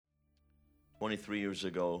23 years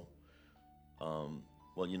ago,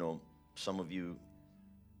 well, some of you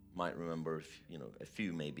might remember, a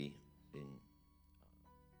few maybe, in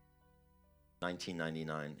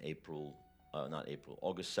 1999,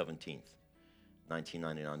 August 17th,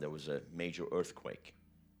 1999, there was a major earthquake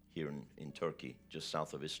here in Turkey, just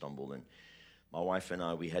south of Istanbul. And my wife and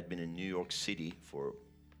I, we had been in New York City for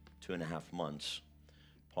 2.5 months,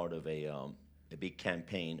 part of a big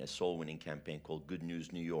campaign, a soul-winning campaign called Good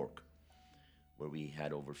News New York, where we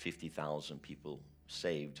had over 50,000 people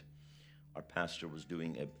saved. Our pastor was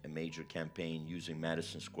doing a major campaign using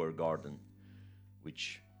Madison Square Garden,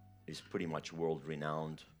 which is pretty much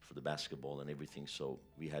world-renowned for the basketball and everything. So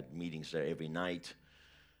we had meetings there every night.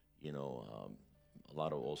 A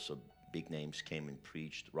lot of also big names came and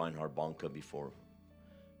preached. Reinhard Bonnke before,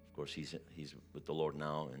 of course, he's with the Lord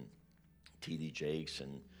now, and T.D. Jakes,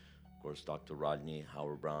 and of course Dr. Rodney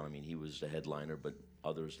Howard-Browne. I mean, he was the headliner, but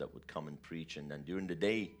others that would come and preach. And then during the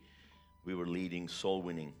day, we were leading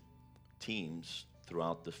soul-winning teams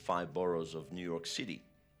throughout the 5 boroughs of New York City.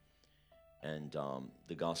 And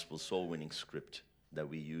the gospel soul-winning script that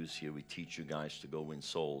we use here, we teach you guys to go win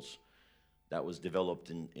souls. That was developed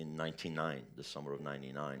in 99, the summer of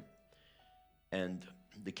 99. And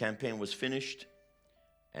the campaign was finished,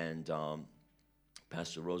 and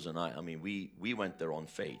Pastor Rose and I mean, we went there on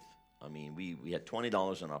faith. I mean, we had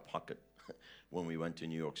 $20 in our pocket when we went to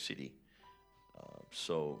New York City.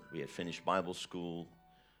 So we had finished Bible school.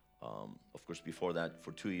 Of course, before that,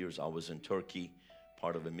 for 2 years, I was in Turkey,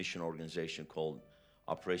 part of a mission organization called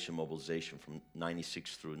Operation Mobilization from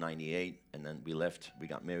 96 through 98. And then we left. We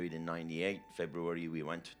got married in 98. February, we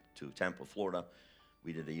went to Tampa, Florida.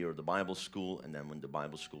 We did a year of the Bible school. And then when the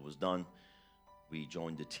Bible school was done, we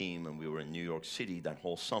joined the team, and we were in New York City that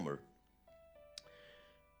whole summer.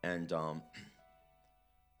 And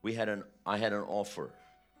I had an offer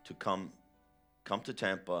to come to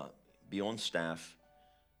Tampa, be on staff,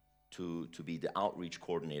 to be the outreach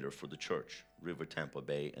coordinator for the church, River Tampa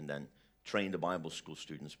Bay, and then train the Bible school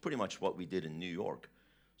students, pretty much what we did in New York.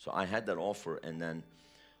 So I had that offer, and then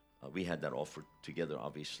we had that offer together,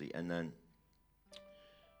 obviously. And then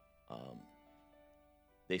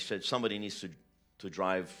they said somebody needs to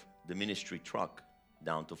drive the ministry truck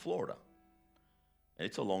down to Florida. And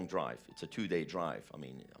it's a long drive. It's a 2-day drive. I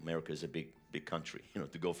mean, America is a big country.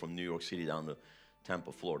 To go from New York City down to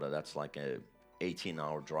Tampa, Florida, that's like a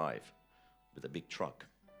 18-hour drive with a big truck.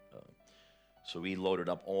 So we loaded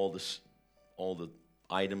up all the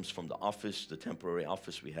items from the office, the temporary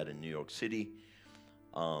office we had in New York City.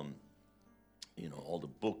 All the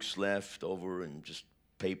books left over, and just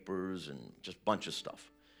papers and just a bunch of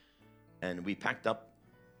stuff. And we packed up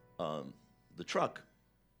the truck,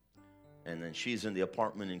 and then she's in the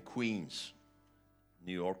apartment in Queens,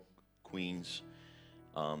 New York, Queens.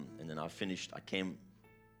 And then I came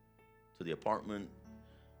to the apartment.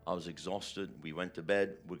 I was exhausted. We went to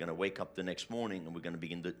bed. We're going to wake up the next morning, and we're going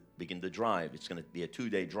to begin the drive. It's going to be a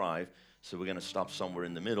 2-day drive, so we're going to stop somewhere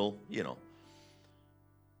in the middle,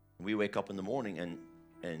 We wake up in the morning, and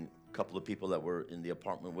a couple of people that were in the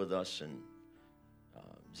apartment with us, and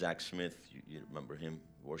Zach Smith, you remember him,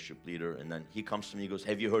 worship leader, and then he comes to me, he goes,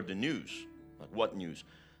 "Have you heard the news?" Like, "What news?"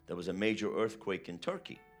 "There was a major earthquake in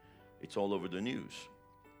Turkey. It's all over the news."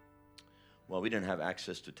 Well, we didn't have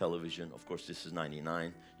access to television. Of course, this is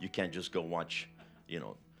 99. You can't just go watch,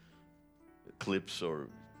 clips or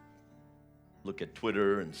look at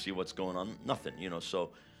Twitter and see what's going on. Nothing,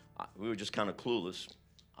 So we were just kind of clueless.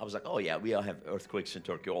 I was like, "Oh, yeah, we all have earthquakes in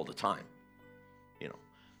Turkey all the time."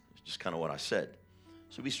 It's just kind of what I said.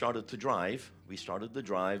 So we started to drive. We started the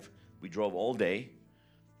drive. We drove all day,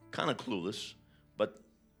 kind of clueless. But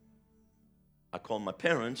I called my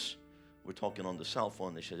parents. We're talking on the cell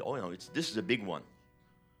phone. They said, "Oh, this is a big one.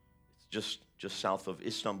 It's just south of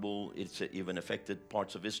Istanbul. It's even affected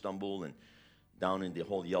parts of Istanbul and down in the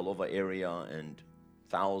whole Yalova area. And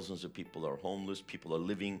thousands of people are homeless. People are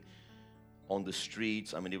living on the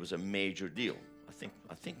streets." I mean, it was a major deal.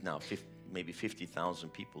 I think now maybe 50,000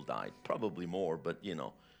 people died. Probably more, but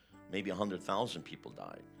maybe 100,000 people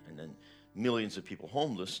died. And then millions of people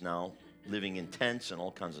homeless now, living in tents and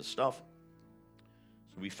all kinds of stuff.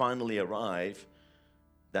 So we finally arrive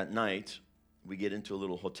that night. We get into a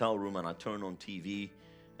little hotel room, and I turn on TV,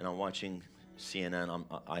 and I'm watching CNN.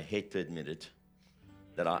 I hate to admit it,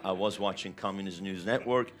 that I was watching Communist News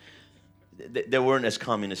Network. They weren't as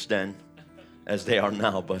communist then as they are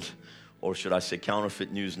now, or should I say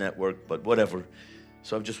counterfeit news network, but whatever.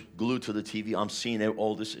 So I'm just glued to the TV. I'm seeing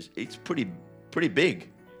all this. It's pretty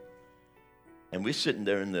big. And we're sitting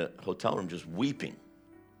there in the hotel room just weeping.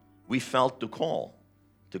 We felt the call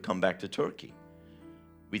to come back to Turkey.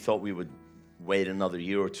 We thought we would wait another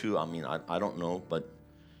year or two. I mean, I don't know, but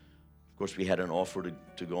of course we had an offer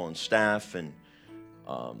to go on staff and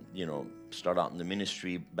you know, start out in the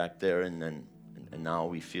ministry back there, and now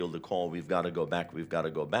we feel the call. We've got to go back. We've got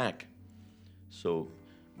to go back. So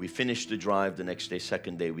we finished the drive the next day.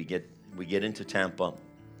 Second day, we get into Tampa.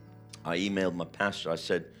 I emailed my pastor. I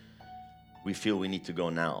said, we feel we need to go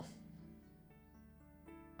now.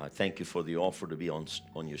 I thank you for the offer to be on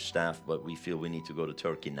your staff, but we feel we need to go to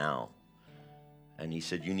Turkey now. And he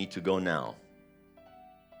said, you need to go now.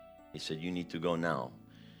 He said, you need to go now.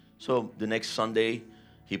 So the next Sunday,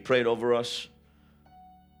 he prayed over us.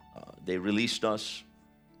 They released us.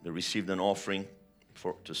 They received an offering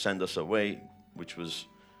to send us away, which was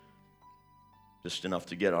just enough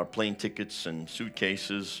to get our plane tickets and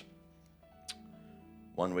suitcases,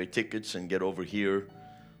 one-way tickets, and get over here.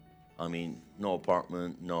 I mean, no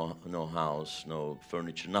apartment, no house, no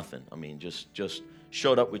furniture, nothing. I mean, just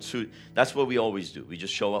showed up with suit. That's what we always do. We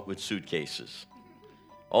just show up with suitcases.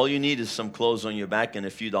 All you need is some clothes on your back and a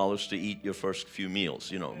few dollars to eat your first few meals,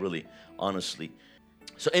 you know, really, honestly.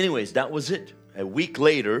 So anyways, that was it. A week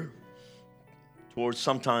later, towards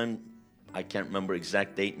sometime, I can't remember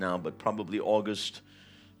exact date now, but probably August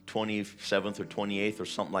 27th or 28th or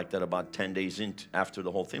something like that, about 10 days after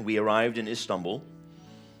the whole thing, we arrived in Istanbul.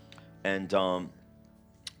 And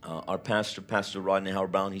our pastor, Pastor Rodney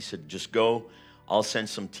Howard-Brown, he said, just go. I'll send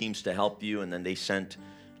some teams to help you. And then they sent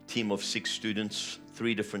a team of 6 students.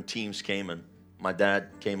 3 different teams came, and my dad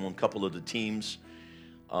came on a couple of the teams.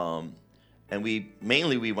 And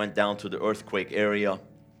we went down to the earthquake area,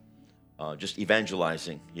 just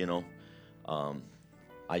evangelizing, you know.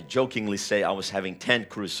 I jokingly say I was having tent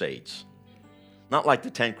crusades. Not like the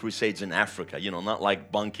tent crusades in Africa, you know, not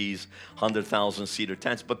like bunkies, 100,000-seater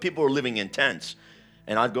tents, but people were living in tents.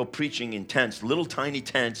 And I'd go preaching in tents, little tiny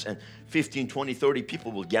tents, and 15, 20, 30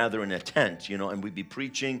 people will gather in a tent, you know, and we'd be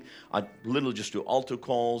preaching. I'd literally just do altar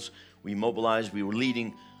calls. We mobilized. We were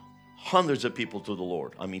leading hundreds of people to the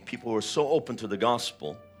Lord. I mean, people were so open to the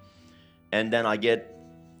gospel. And then I get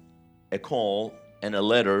a call and a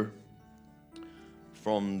letter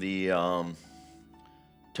from the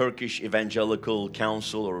Turkish Evangelical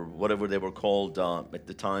Council, or whatever they were called at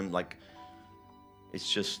the time. Like,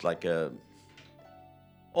 it's just like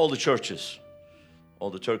all the churches, all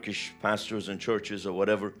the Turkish pastors and churches or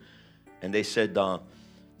whatever. And they said,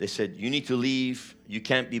 you need to leave. You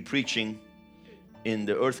can't be preaching in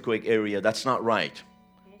the earthquake area. That's not right.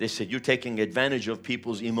 They said, you're taking advantage of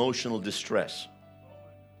people's emotional distress.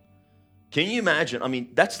 Can you imagine? I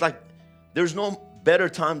mean, that's like, there's no better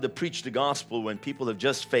time to preach the gospel when people have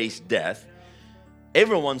just faced death.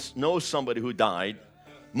 Everyone knows somebody who died.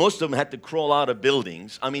 Most of them had to crawl out of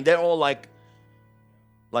buildings. I mean, they're all like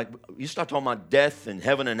you start talking about death and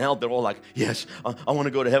heaven and hell, they're all like, yes, I want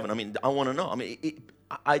to go to heaven. I mean, I want to know. I mean,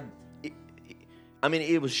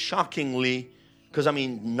 it was shockingly, because I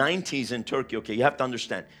mean, 90s in Turkey, okay, you have to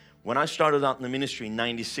understand. When I started out in the ministry in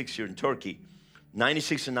 96 here in Turkey,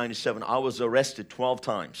 96 and 97, I was arrested 12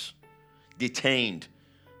 times, detained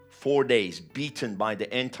 4 days, beaten by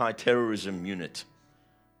the anti-terrorism unit,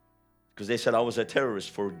 because they said I was a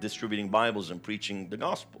terrorist for distributing Bibles and preaching the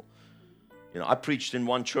gospel. You know, I preached in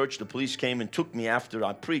one church. The police came and took me after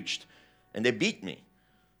I preached, and they beat me.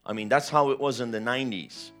 I mean, that's how it was in the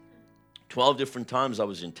 90s. 12 different times I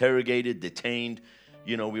was interrogated, detained.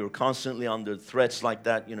 You know, we were constantly under threats like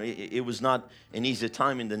that. You know, it was not an easy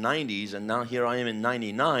time in the 90s, and now here I am in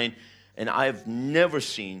 99, and I've never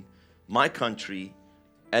seen my country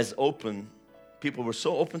as open. People were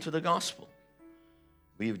so open to the gospel.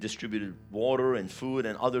 We've distributed water and food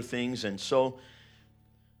and other things, and so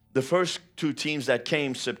the first 2 teams that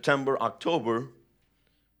came, September, October,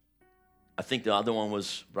 I think the other one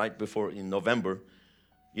was right before in November,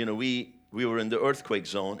 you know, we were in the earthquake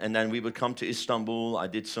zone, and then we would come to Istanbul. I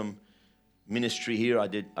did some ministry here.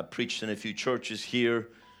 I preached in a few churches here.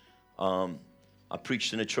 I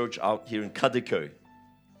preached in a church out here in Kadıköy.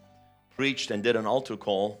 Preached and did an altar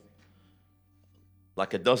call.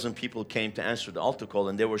 Like a dozen people came to answer the altar call,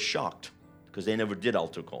 and they were shocked because they never did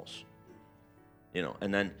altar calls. You know,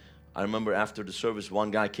 and then I remember after the service,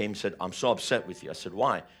 one guy came and said, I'm so upset with you. I said,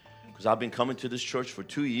 why? Because I've been coming to this church for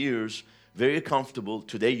 2 years, very comfortable.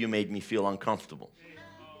 Today you made me feel uncomfortable.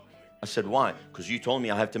 I said, why? Because you told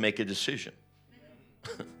me I have to make a decision.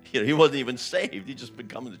 You know, he wasn't even saved. He'd just been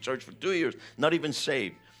coming to church for 2 years, not even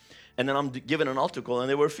saved. And then I'm giving an altar call, and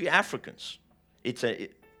there were a few Africans. It's an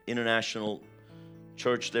international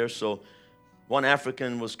church there, so one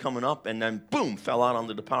African was coming up and then boom, fell out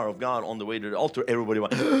under the power of God on the way to the altar. Everybody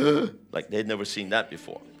went, like they'd never seen that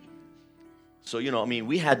before. So, you know, I mean,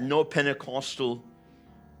 we had no Pentecostal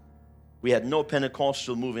We had no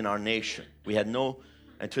Pentecostal move in our nation. We had no,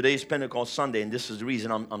 and today's Pentecost Sunday, and this is the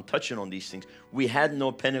reason I'm touching on these things. We had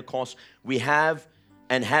no Pentecost. We have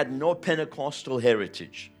and had no Pentecostal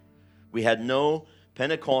heritage. We had no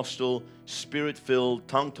Pentecostal, Spirit-filled,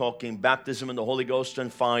 tongue-talking, baptism in the Holy Ghost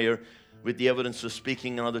and fire with the evidence of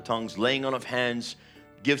speaking in other tongues, laying on of hands,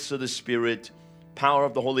 gifts of the Spirit, power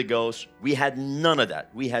of the Holy Ghost. We had none of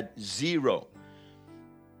that. We had zero.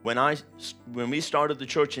 When we started the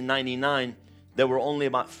church in 99, there were only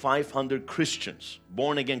about 500 Christians,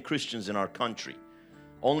 born-again Christians in our country.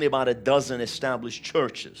 Only about a dozen established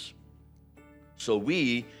churches. So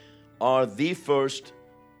we are the first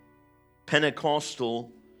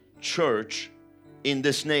Pentecostal church in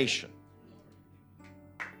this nation.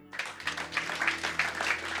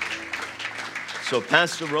 So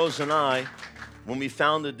Pastor Rose and I, when we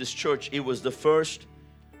founded this church, it was the first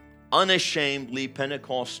unashamedly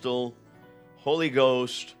Pentecostal, Holy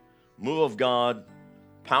Ghost, move of God,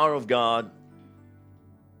 power of God,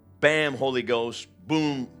 bam, Holy Ghost,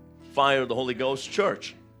 boom, fire of the Holy Ghost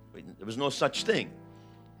church. There was no such thing.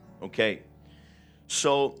 Okay.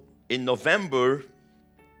 So in November,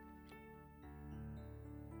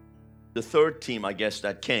 the third team, I guess,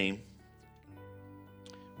 that came,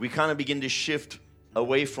 we kind of began to shift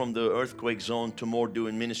away from the earthquake zone to more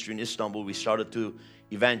doing ministry in Istanbul. We started to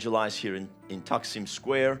evangelize here in Taksim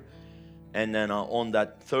Square. And then on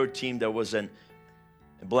that third team, there was a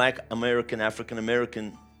black American, African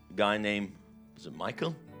American guy named, was it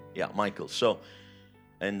Michael? Yeah, Michael. So,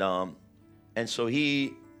 and so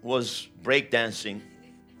he was breakdancing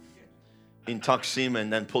in Taksim,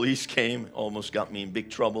 and then police came, almost got me in big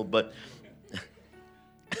trouble. But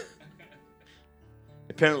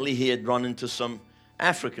apparently he had run into some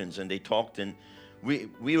Africans, and they talked, and we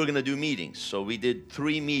were going to do meetings. So we did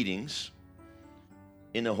 3 meetings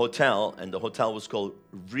in a hotel, and the hotel was called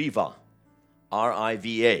Riva,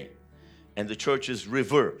 R-I-V-A, and the church is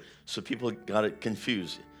River, so people got it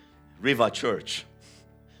confused. Riva Church,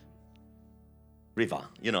 Riva,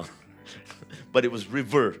 you know, but it was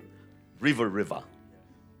River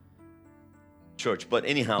Church. But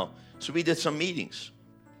anyhow, so we did some meetings,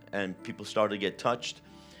 and people started to get touched,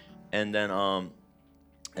 and then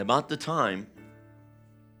about the time,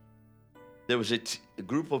 there was a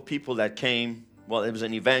group of people that came. Well, it was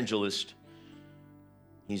an evangelist.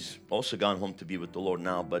 He's also gone home to be with the Lord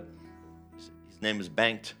now, but his name is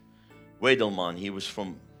Bengt Wedelman. He was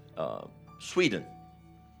from Sweden,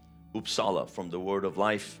 Uppsala, from the Word of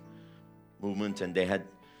Life movement. And they had,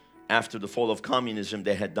 after the fall of communism,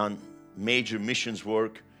 they had done major missions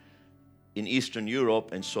work in Eastern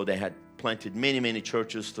Europe. And so they had planted many, many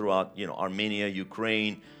churches throughout, Armenia,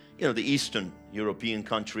 Ukraine, the Eastern European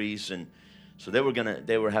countries. And so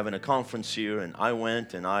they were having a conference here, and I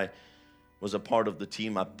went, and I was a part of the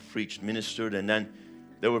team. I preached, ministered, and then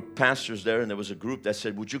there were pastors there, and there was a group that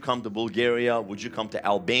said, would you come to Bulgaria? Would you come to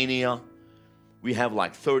Albania? We have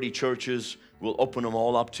like 30 churches. We'll open them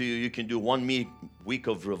all up to you. You can do 1 week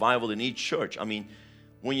of revival in each church. I mean,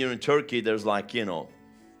 when you're in Turkey, there's like,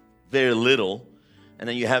 very little, and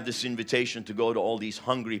then you have this invitation to go to all these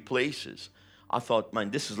hungry places. I thought,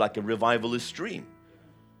 man, this is like a revivalist dream.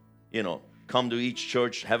 Come to each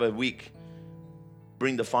church, have a week,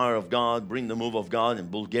 bring the fire of God, bring the move of God in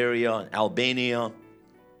Bulgaria, Albania.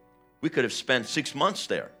 We could have spent 6 months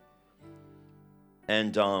there.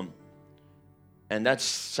 And that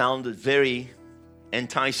sounded very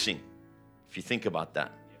enticing, if you think about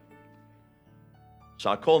that. So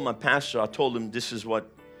I called my pastor. I told him this is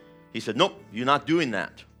what, he said, nope, you're not doing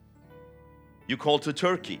that. You call to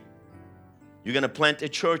Turkey. You're going to plant a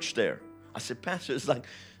church there. I said, Pastor, it's like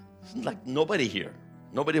nobody here.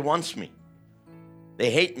 Nobody wants me.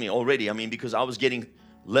 They hate me already. I mean, because I was getting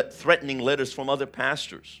threatening letters from other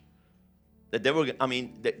pastors. That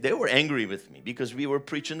they were angry with me because we were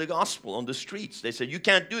preaching the gospel on the streets. They said, you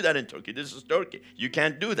can't do that in Turkey. This is Turkey. You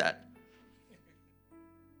can't do that.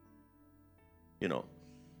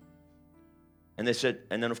 And they said,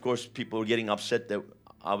 and then of course people were getting upset that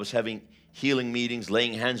I was having healing meetings,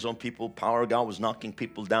 laying hands on people, power of God was knocking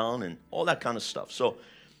people down and all that kind of stuff. So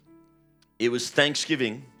it was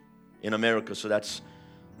Thanksgiving in America, so that's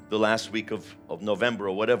the last week of November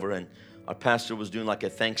or whatever, and our pastor was doing like a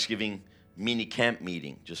Thanksgiving mini camp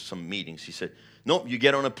meeting, just some meetings. He said, nope, you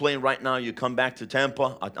get on a plane right now, you come back to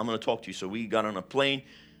Tampa, I'm going to talk to you. So we got on a plane,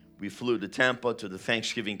 we flew to Tampa to the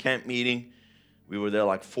Thanksgiving camp meeting. We were there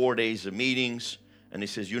like 4 days of meetings, and he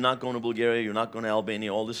says, you're not going to Bulgaria, you're not going to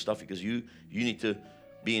Albania, all this stuff, because you need to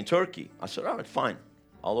be in Turkey. I said, all right, fine,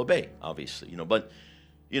 I'll obey, obviously,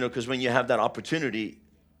 because when you have that opportunity,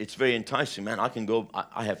 it's very enticing, man. I can go,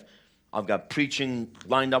 I've got preaching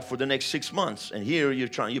lined up for the next 6 months. And here you're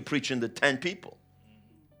preaching to 10 people.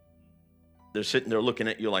 They're sitting there looking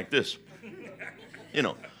at you like this. You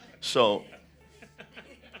know, so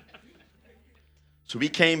we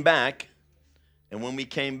came back, and when we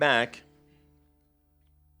came back,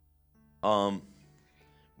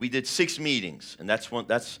 we did 6 meetings, and that's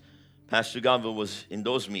Pastor Gavil was in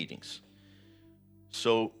those meetings.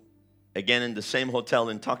 So again, in the same hotel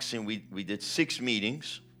in Taksim, we did 6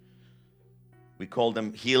 meetings. We called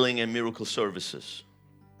them Healing and Miracle Services,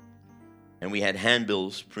 and we had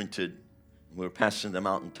handbills printed. We were passing them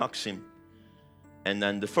out in Taksim. And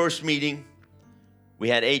then the first meeting, we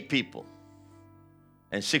had 8 people.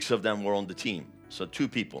 And 6 of them were on the team. So 2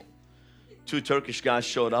 people. 2 Turkish guys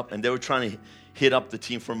showed up, and they were trying to hit up the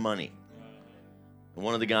team for money. And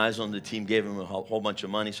one of the guys on the team gave him a whole bunch of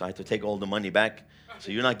money, so I had to take all the money back.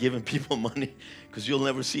 So you're not giving people money because you'll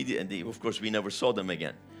never see them. And of course, we never saw them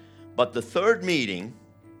again. But the third meeting,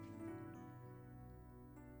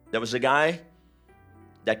 there was a guy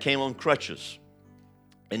that came on crutches,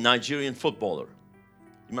 a Nigerian footballer.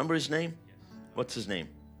 Remember his name? Yes. What's his name?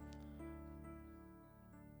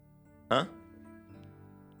 Huh?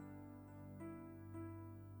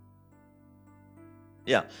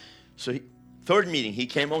 Yeah. So third meeting, he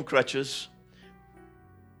came on crutches.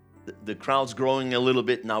 The crowd's growing a little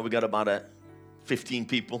bit. Now we got about 15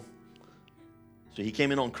 people. So he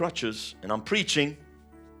came in on crutches, and I'm preaching.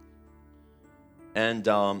 And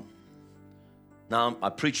now I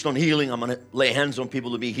preached on healing. I'm going to lay hands on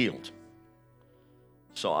people to be healed.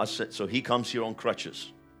 So I said, so he comes here on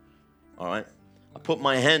crutches. All right. I put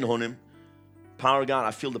my hand on him. Power of God,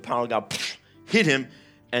 I feel the power of God hit him.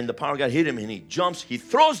 And the power of God hit him, and he jumps. He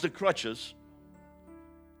throws the crutches.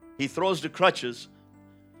 He throws the crutches.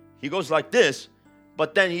 He goes like this.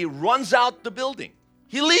 But then he runs out the building.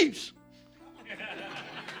 He leaves.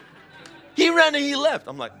 He ran and he left.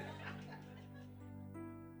 I'm like,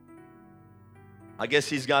 I guess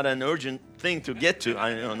he's got an urgent thing to get to,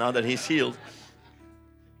 now that he's healed.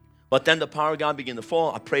 But then the power of God began to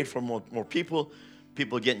fall. I prayed for more people.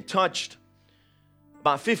 People getting touched.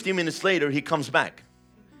 About 15 minutes later, he comes back.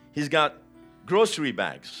 He's got grocery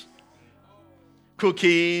bags,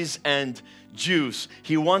 cookies, and juice.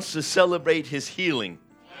 He wants to celebrate his healing.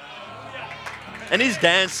 And he's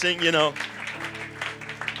dancing, You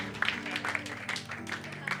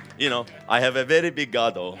know, I have a very big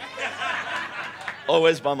God,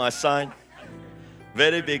 always by my side.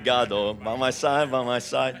 Very big God, by my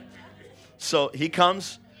side. So he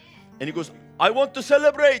comes and he goes, I want to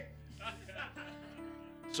celebrate.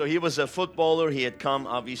 So he was a footballer. He had come,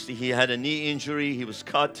 obviously, he had a knee injury. He was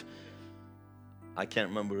cut. I can't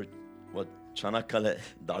remember what, Çanakkale,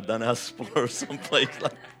 Dardanelspor or someplace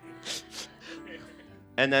like.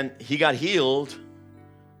 And then he got healed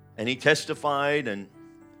and he testified, and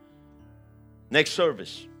next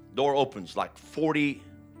service, door opens, like 40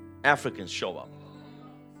 Africans show up.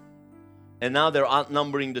 And now they're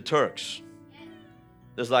outnumbering the Turks.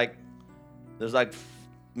 There's like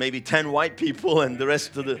maybe 10 white people and the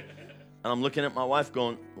rest of the... And I'm looking at my wife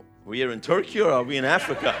going, we here in Turkey or are we in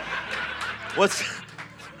Africa?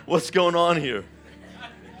 What's going on here?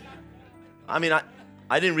 I mean,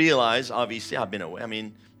 I didn't realize, obviously, I've been away. I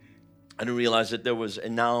mean, I didn't realize that there was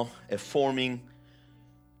now a forming,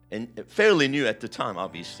 and fairly new at the time,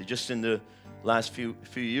 obviously, just in the last few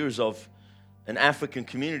years of an African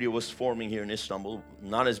community was forming here in Istanbul.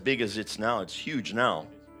 Not as big as it's now. It's huge now.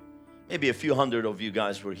 Maybe a few hundred of you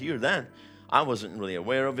guys were here then. I wasn't really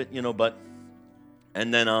aware of it, but,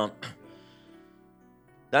 and then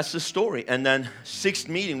that's the story. And then 6th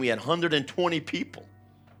meeting, we had 120 people.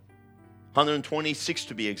 126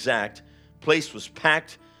 to be exact. Place was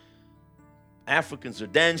packed. Africans are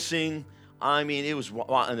dancing. I mean, it was,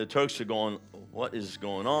 and the Turks are going, what is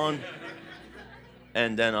going on?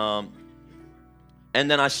 And then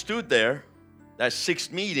I stood there, that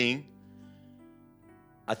 6th meeting.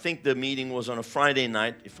 I think the meeting was on a Friday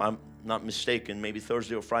night, if I'm not mistaken, maybe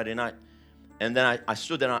Thursday or Friday night. And then I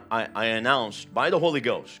stood there and I announced by the Holy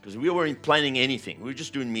Ghost, because we weren't planning anything. We were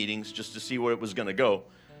just doing meetings just to see where it was going to go.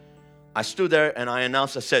 I stood there and I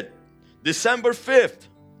announced, I said, December 5th,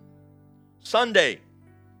 Sunday,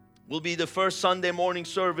 will be the first Sunday morning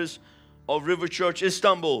service of River Church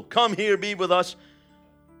Istanbul. Come here, be with us.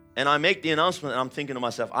 And I make the announcement and I'm thinking to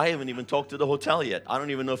myself, I haven't even talked to the hotel yet. I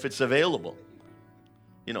don't even know if it's available.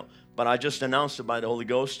 But I just announced it by the Holy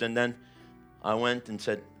Ghost, and then I went and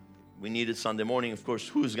said, we needed Sunday morning. Of course,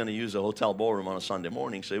 who's going to use a hotel ballroom on a Sunday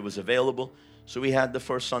morning? So it was available. So we had the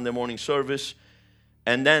first Sunday morning service.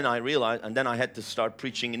 And then I realized, and then I had to start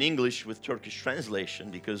preaching in English with Turkish translation,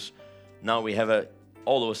 because now we have a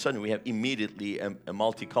all of a sudden we have immediately a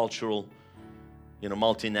multicultural,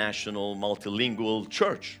 multinational, multilingual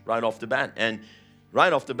church right off the bat. And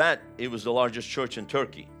right off the bat, it was the largest church in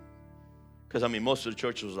Turkey. Because, most of the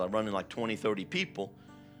churches are running like 20, 30 people.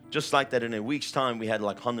 Just like that, in a week's time, we had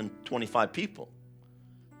like 125 people.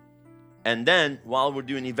 And then, while we're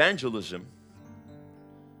doing evangelism,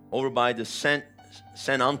 over by the Saint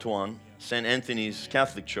Anthony's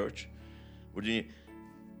Catholic Church,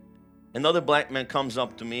 another black man comes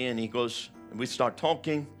up to me and he goes, we start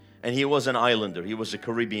talking, and he was an islander. He was a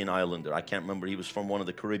Caribbean islander. I can't remember. He was from one of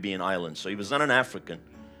the Caribbean islands. So he was not an African.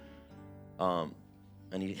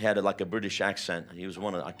 And he had like a British accent. He was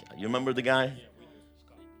one of you remember the guy?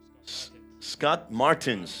 Scott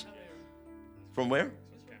Martins. From where?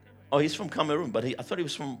 Oh, he's from Cameroon, but I thought he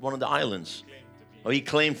was from one of the islands. Oh, he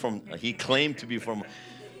claimed to be from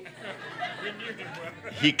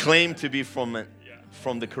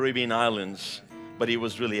the Caribbean islands, but he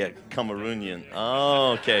was really a Cameroonian.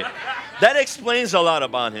 Oh, okay. That explains a lot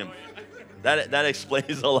about him. That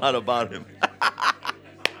explains a lot about him.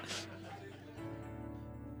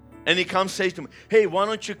 And he comes, says to me, hey, why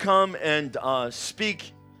don't you come and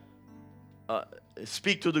speak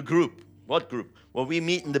to the group. What group? Well, we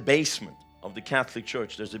meet in the basement of the Catholic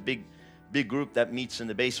Church. There's a big group that meets in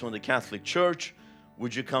the basement of the Catholic Church.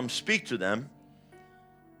 Would you come speak to them?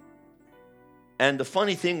 And the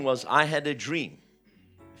funny thing was, I had a dream.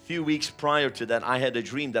 A few weeks prior to that, I had a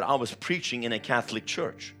dream that I was preaching in a Catholic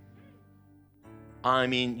church. You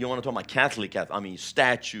want to talk about Catholic,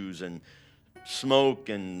 statues and smoke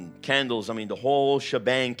and candles. The whole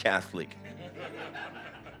shebang Catholic.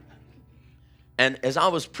 And as I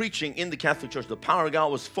was preaching in the Catholic church, the power of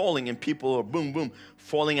God was falling, and people were boom, boom,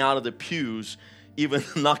 falling out of the pews, even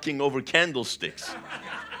knocking over candlesticks.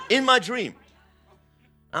 In my dream.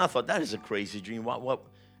 And I thought, that is a crazy dream. What?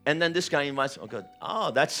 And then this guy invites me. Oh,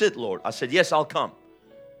 that's it, Lord. I said, yes, I'll come.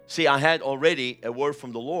 See, I had already a word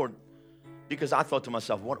from the Lord, because I thought to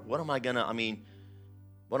myself, what am I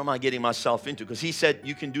getting myself into? Because he said,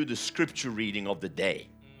 you can do the scripture reading of the day.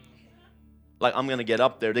 Like, I'm going to get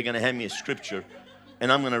up there, they're going to hand me a scripture,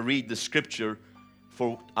 and I'm going to read the scripture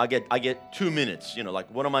I get 2 minutes.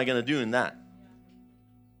 What am I going to do in that?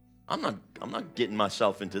 I'm not getting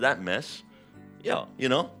myself into that mess. Yeah,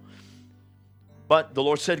 But the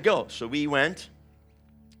Lord said go. So we went.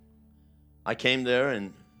 I came there,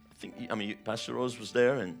 and Pastor Rose was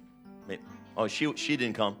there, and she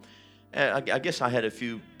didn't come. I guess I had a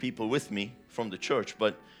few people with me from the church,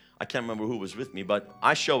 but I can't remember who was with me. But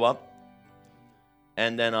I show up.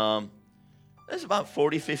 And then there's about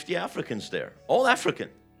 40, 50 Africans there. All African.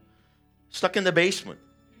 Stuck in the basement.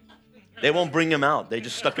 They won't bring them out. They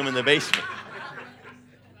just stuck them in the basement.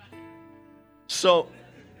 So,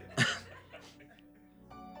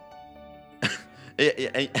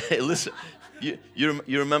 listen, you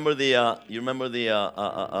remember the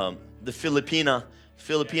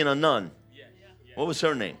Filipina nun? What was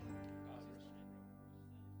her name?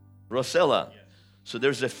 Rosella. So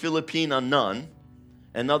there's a Filipina nun,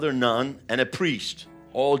 another nun, and a priest,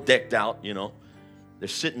 all decked out, They're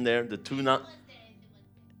sitting there, the two nuns.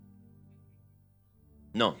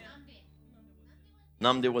 No.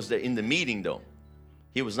 Namde was there in the meeting, though.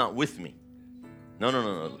 He was not with me.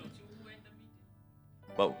 No.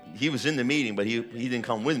 But he was in the meeting, but he didn't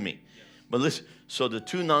come with me. But listen, so the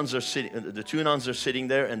two nuns are sitting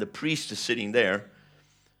there, and the priest is sitting there.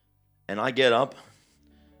 And I get up.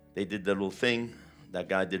 They did their little thing. That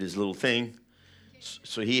guy did his little thing.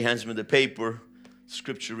 So he hands me the paper,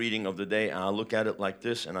 scripture reading of the day, and I look at it like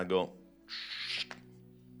this, and I go,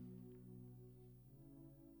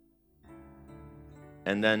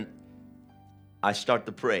 and then I start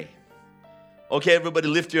to pray. Okay, everybody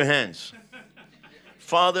lift your hands.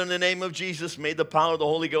 Father, in the name of Jesus, may the power of the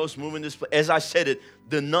Holy Ghost move in this place. As I said it,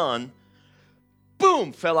 the nun,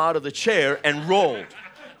 boom, fell out of the chair and rolled.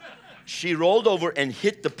 She rolled over and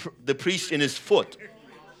hit the priest in his foot.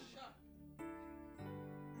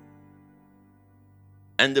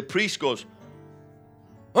 And the priest goes,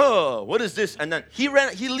 oh, what is this? And then he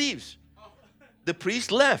leaves. The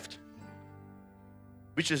priest left,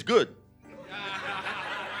 which is good.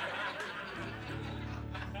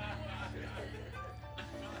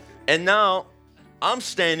 And now I'm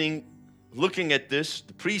standing looking at this.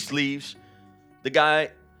 The priest leaves. The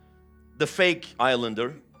guy, the fake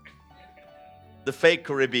islander, the fake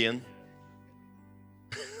Caribbean,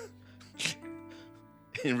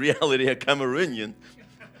 in reality a Cameroonian,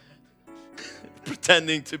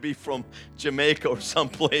 pretending to be from Jamaica or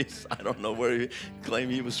someplace. I don't know where he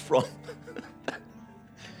claimed he was from.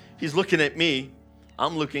 He's looking at me.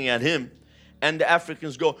 I'm looking at him. And the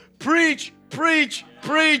Africans go, preach, preach,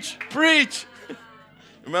 preach, preach.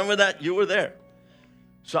 Remember that? You were there.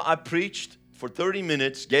 So I preached for 30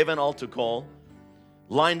 minutes, gave an altar call,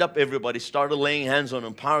 lined up everybody, started laying hands on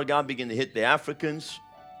them. Power of God began to hit the Africans.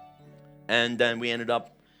 And then we ended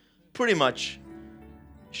up pretty much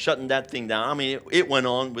shutting that thing down. I mean, it went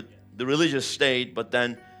on, but the religious stayed. But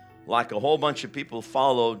then, like a whole bunch of people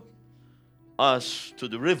followed us to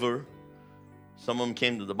the river. Some of them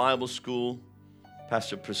came to the Bible school.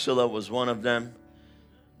 Pastor Priscilla was one of them.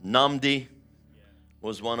 Namdi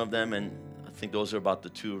was one of them. And I think those are about the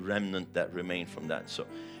two remnant that remain from that. So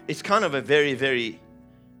it's kind of a very, very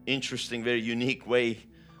interesting, very unique way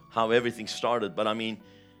how everything started. But I mean,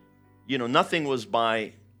 you know, nothing was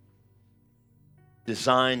by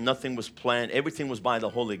design, nothing was planned. Everything was by the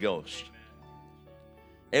Holy Ghost.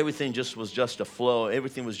 Everything was just a flow.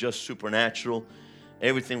 Everything was just supernatural.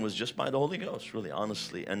 Everything was just by the Holy Ghost, really,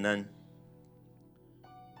 honestly. And then,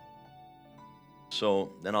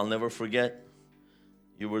 I'll never forget,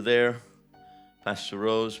 you were there. Pastor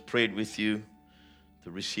Rose prayed with you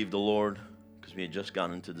to receive the Lord because we had just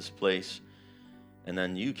gotten into this place. And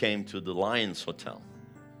then you came to the Lions Hotel.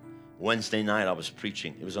 Wednesday night I was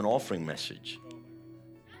preaching. It was an offering message.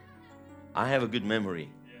 I have a good memory.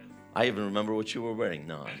 I even remember what you were wearing.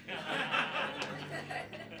 No.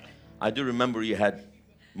 I do remember you had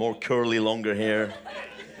more curly, longer hair.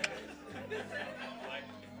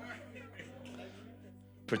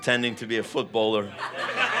 Pretending to be a footballer.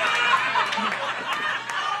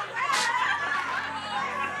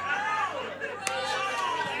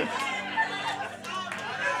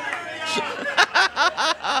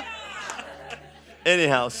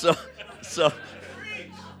 Anyhow, so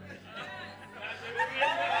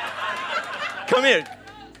come here.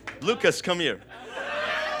 Lucas, come here.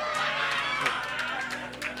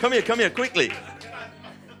 Come here, quickly.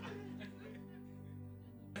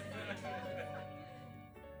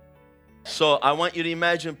 So I want you to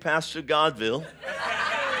imagine Pastor Godville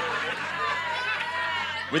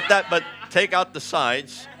with that, but take out the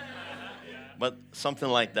sides, but something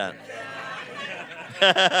like that.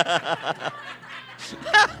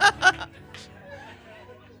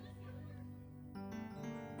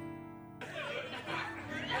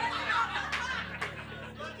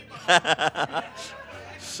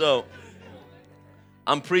 So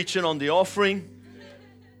I'm preaching on the offering,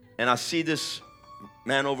 and I see this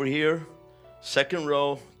man over here, second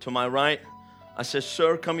row to my right. I said,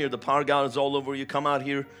 sir, come here. The power of God is all over you. Come out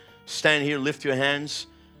here, stand here, lift your hands,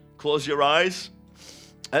 close your eyes.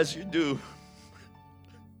 As you do,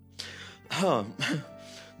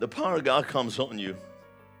 the power of God comes on you.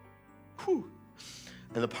 Whew.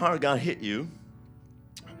 And the power of God hit you.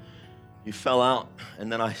 You fell out.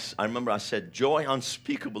 And then I remember I said, joy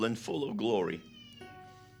unspeakable and full of glory.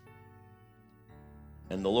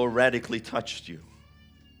 And the Lord radically touched you.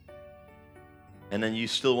 And then you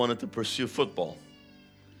still wanted to pursue football.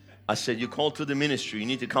 I said, you called to the ministry. You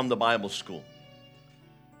need to come to Bible school.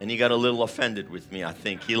 And he got a little offended with me, I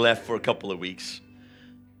think. He left for a couple of weeks.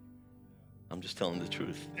 I'm just telling the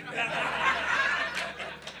truth.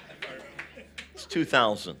 It's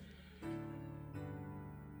 2000.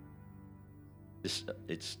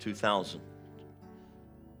 It's 2000.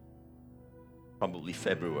 Probably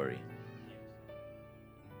February.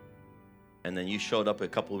 And then you showed up a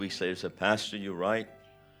couple of weeks later and said, Pastor, you're right.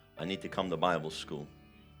 I need to come to Bible school.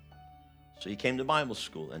 So he came to Bible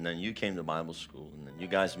school. And then you came to Bible school. And then you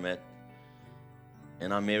guys met.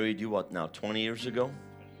 And I married you, what now, 20 years ago?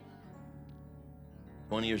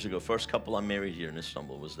 20 years ago. First couple I married here in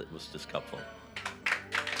Istanbul was this couple.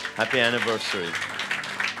 Happy anniversary.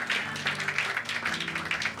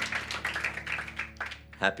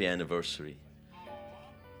 Happy anniversary.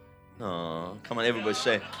 Aww. Come on, everybody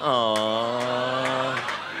say, aww.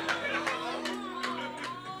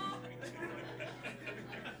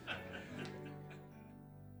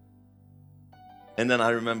 And then I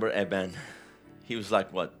remember Erman. He was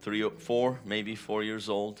like, what, 3 or 4, maybe 4 years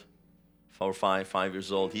old. 4 or 5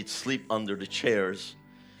 years old. He'd sleep under the chairs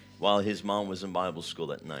while his mom was in Bible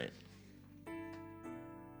school at night.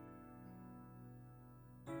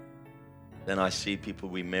 Then I see people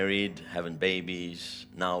we married, having babies.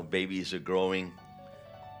 Now babies are growing.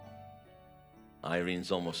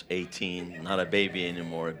 Irene's almost 18, not a baby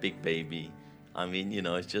anymore, a big baby. I mean, you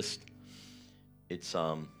know, it's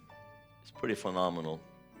pretty phenomenal.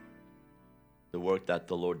 The work that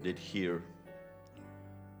the Lord did here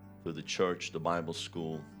through the church, the Bible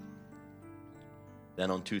school. Then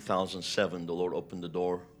in 2007, the Lord opened the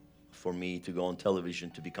door for me to go on television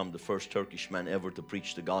to become the first Turkish man ever to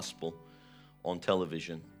preach the gospel on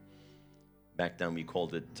television. Back then we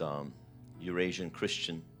called it Eurasian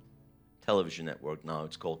Christian television network now.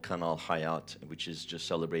 It's called Kanal Hayat, which is just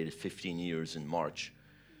celebrated 15 years in March.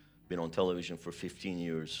 Been on television for 15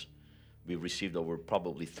 years. We've received over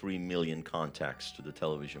probably 3 million contacts to the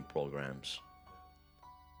television programs.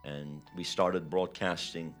 And we started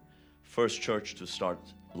broadcasting, first church to start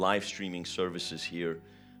live streaming services here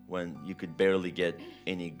when you could barely get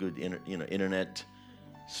any good internet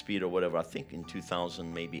speed or whatever. I think in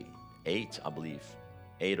 2000, maybe 8, I believe.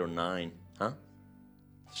 8 or 9,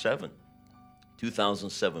 7.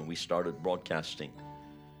 2007, we started broadcasting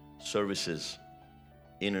services,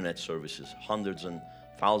 internet services. Hundreds and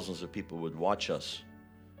thousands of people would watch us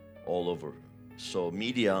all over. So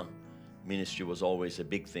media ministry was always a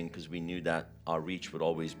big thing because we knew that our reach would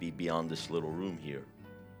always be beyond this little room here,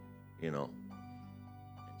 you know.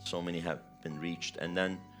 So many have been reached. And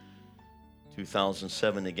then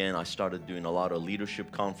 2007 again, I started doing a lot of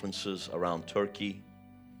leadership conferences around Turkey.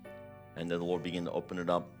 And then the Lord began to open it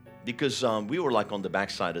up. Because we were like on the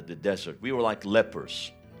backside of the desert. We were like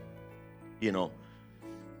lepers, you know.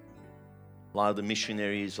 A lot of the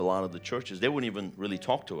missionaries, a lot of the churches, they wouldn't even really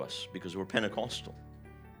talk to us because we're Pentecostal.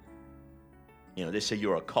 You know, they say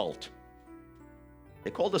you're a cult.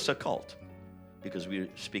 They called us a cult because we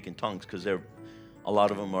speak in tongues, because a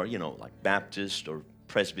lot of them are, you know, like Baptist or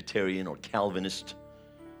Presbyterian or Calvinist,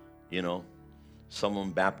 you know. Some of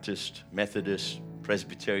them Baptist, Methodist,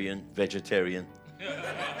 Presbyterian, vegetarian.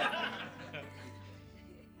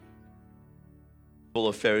 Full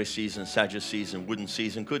of Pharisees and Sadducees and wouldn't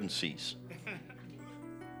sees and couldn't sees.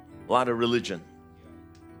 A lot of religion.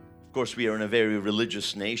 Of course, we are in a very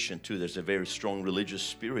religious nation too. There's a very strong religious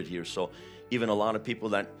spirit here. So even a lot of people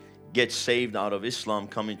that get saved out of Islam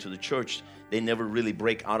coming to the church, they never really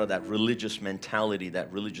break out of that religious mentality, that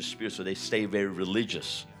religious spirit. So they stay very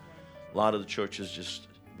religious. A lot of the churches just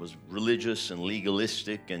was religious and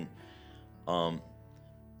legalistic, and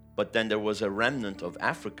but then there was a remnant of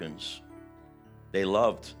Africans. They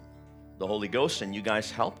loved the Holy Ghost, and you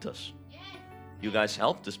guys helped us. You guys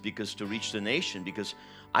helped us because to reach the nation, because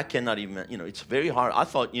I cannot even, you know, it's very hard. I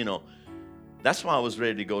thought, you know, that's why I was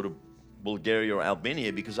ready to go to Bulgaria or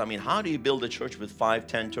Albania, because, I mean, how do you build a church with 5,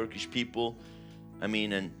 10 Turkish people? I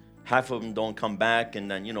mean, and half of them don't come back,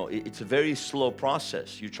 and then, you know, it's a very slow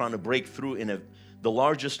process. You're trying to break through in the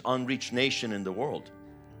largest unreached nation in the world.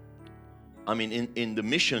 I mean, in the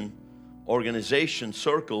mission organization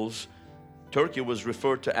circles, Turkey was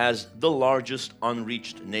referred to as the largest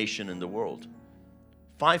unreached nation in the world.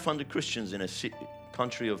 500 Christians in a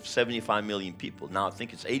country of 75 million people. Now I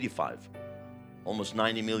think it's 85, almost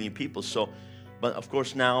 90 million people. So, but of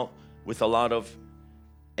course now with a lot of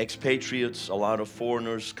expatriates, a lot of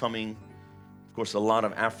foreigners coming, of course a lot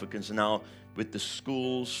of Africans now with the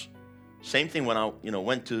schools. Same thing when I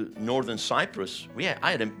went to northern Cyprus. We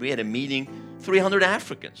had a meeting, 300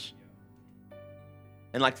 Africans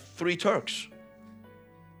and like 3 Turks,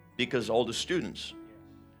 because all the students.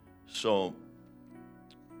 So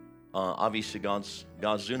obviously God's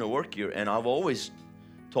doing a work here, and I've always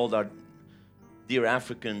told our dear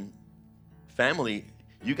African family,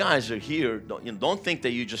 you guys are here. Don't think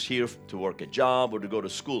that you're just here to work a job or to go to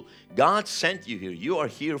school. God sent you here. You are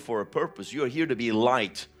here for a purpose. You are here to be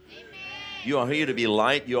light. Amen. You are here to be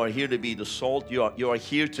light. You are here to be the salt. You are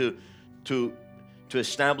here to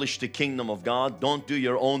establish the kingdom of God. Don't do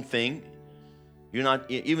your own thing. You're not,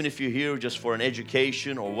 even if you're here just for an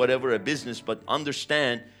education or whatever, a business, but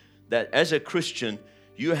understand that as a Christian,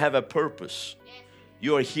 you have a purpose.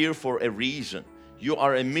 You are here for a reason. You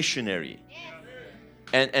are a missionary.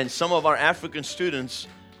 And some of our African students,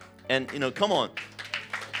 and come on.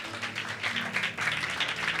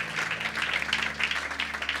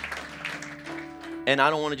 And I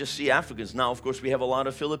don't want to just see Africans. Now, of course, we have a lot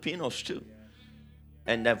of Filipinos too.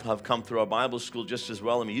 And that have come through our Bible school just as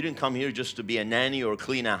well. I mean, you didn't come here just to be a nanny or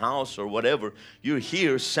clean a house or whatever. You're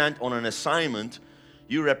here sent on an assignment.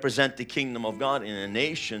 You represent the kingdom of God in a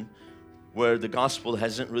nation where the gospel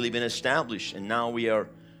hasn't really been established. And now we are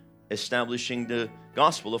establishing the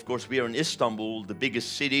gospel. Of course, we are in Istanbul, the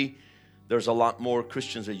biggest city. There's a lot more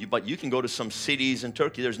Christians than you, but you can go to some cities in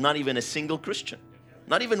Turkey. There's not even a single Christian,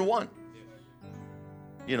 not even one.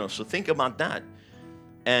 So think about that.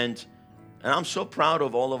 And I'm so proud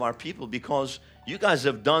of all of our people, because you guys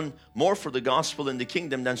have done more for the gospel and the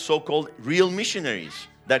kingdom than so-called real missionaries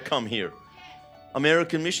that come here.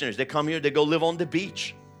 American missionaries, they come here, they go live on the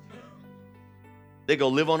beach. They go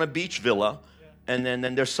live on a beach villa, and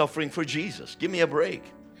then they're suffering for Jesus. Give me a break.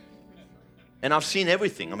 And I've seen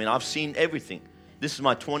everything. I mean, I've seen everything. This is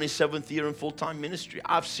my 27th year in full-time ministry.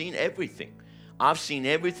 I've seen everything. I've seen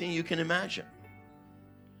everything you can imagine.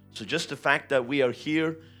 So just the fact that we are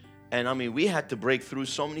here And I mean, we had to break through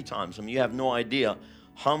so many times. I mean, you have no idea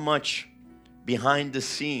how much behind the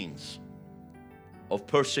scenes of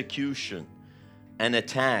persecution and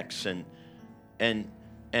attacks and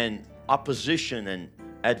opposition and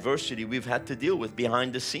adversity we've had to deal with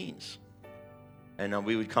behind the scenes. And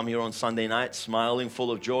we would come here on Sunday night smiling,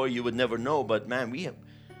 full of joy. You would never know, but man, we have,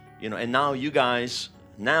 and now you guys,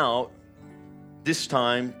 this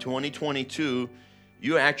time, 2022,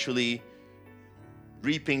 you're actually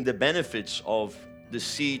reaping the benefits of the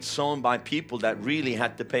seed sown by people that really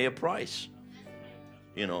had to pay a price,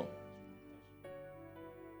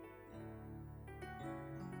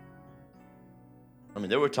 I mean,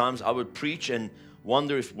 there were times I would preach and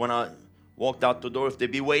wonder if when I walked out the door, if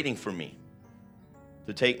they'd be waiting for me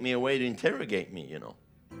to take me away to interrogate me,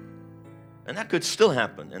 And that could still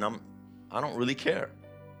happen, and I don't really care.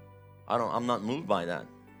 I'm not moved by that.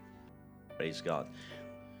 Praise God.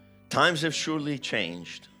 Times have surely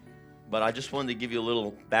changed, but I just wanted to give you a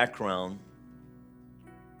little background.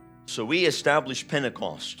 So we established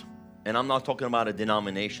Pentecost, and I'm not talking about a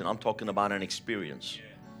denomination. I'm talking about an experience,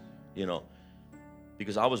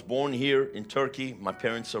 because I was born here in Turkey. My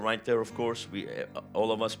parents are right there, of course.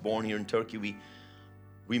 All of us born here in Turkey.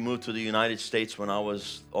 We moved to the United States when I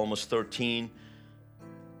was almost 13.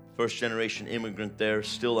 First generation immigrant there,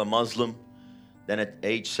 still a Muslim. Then at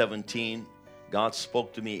age 17, God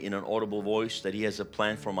spoke to me in an audible voice that He has a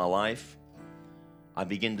plan for my life. I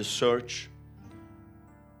began to search.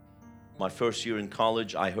 My first year in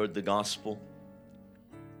college, I heard the gospel.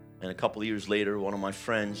 And a couple of years later, one of my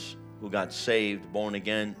friends who got saved, born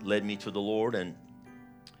again, led me to the Lord.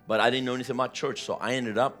 But I didn't know anything about church, so I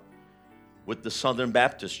ended up with the Southern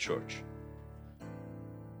Baptist Church.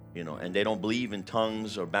 And they don't believe in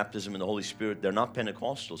tongues or baptism in the Holy Spirit. They're not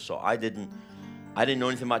Pentecostal, so I didn't know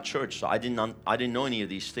anything about church, so I didn't know any of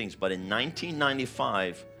these things. But in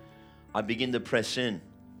 1995, I began to press in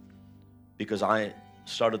because I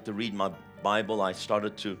started to read my Bible. I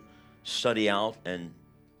started to study out, and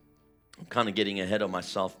I'm kind of getting ahead of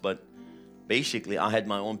myself, but basically I had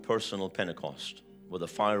my own personal Pentecost where the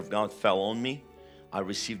fire of God fell on me. I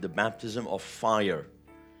received the baptism of fire,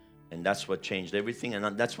 and that's what changed everything.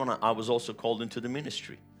 And that's when I was also called into the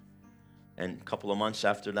ministry. And a couple of months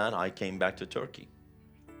after that, I came back to Turkey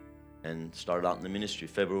and started out in the ministry,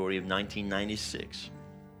 February of 1996.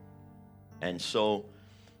 And so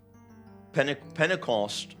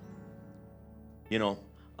Pentecost,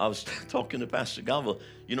 I was talking to Pastor Gavel,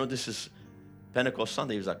 this is Pentecost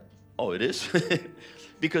Sunday. He was like, oh, it is?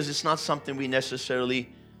 Because it's not something we necessarily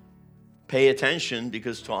pay attention,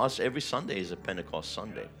 because to us every Sunday is a Pentecost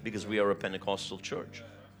Sunday because we are a Pentecostal church.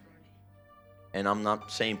 And I'm not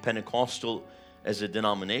saying Pentecostal as a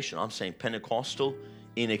denomination. I'm saying Pentecostal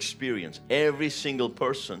in experience. Every single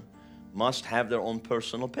person must have their own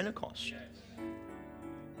personal Pentecost.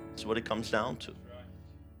 That's what it comes down to.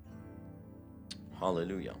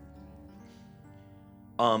 Hallelujah.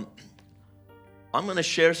 I'm going to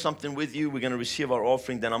share something with you. We're going to receive our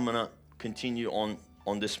offering. Then I'm going to continue on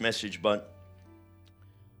this message. But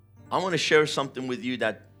I want to share something with you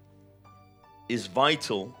that is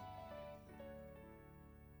vital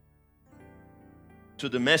to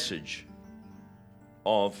the message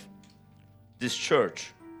of this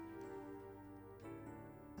church.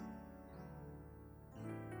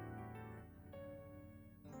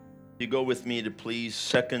 You go with me to please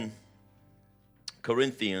 2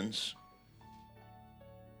 Corinthians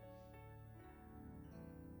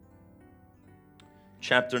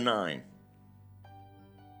chapter 9.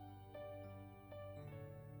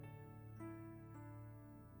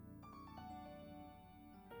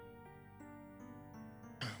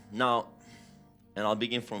 Now, and I'll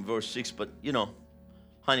begin from verse 6, but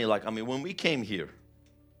honey, when we came here,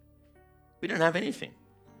 we didn't have anything.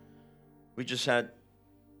 We just had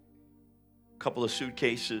a couple of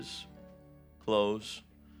suitcases, clothes,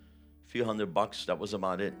 a few $100. That was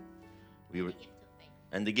about it.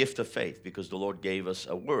 And the gift of faith, because the Lord gave us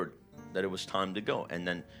a word that it was time to go. And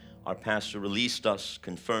then our pastor released us,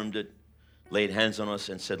 confirmed it, laid hands on us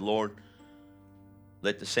and said, Lord,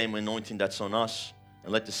 let the same anointing that's on us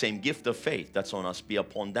and let the same gift of faith that's on us be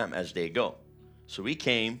upon them as they go. So we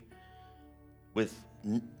came with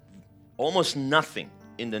almost nothing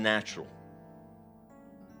in the natural.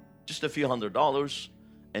 Just a few $100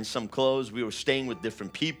 and some clothes. We were staying with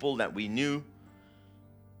different people that we knew,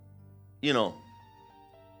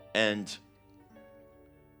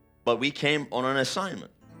 but we came on an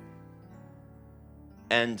assignment.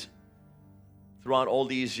 And throughout all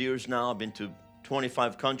these years now, I've been to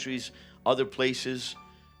 25 countries, other places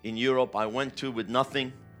in Europe I went to with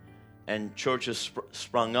nothing, and churches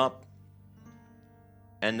sprung up.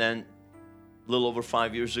 And then a little over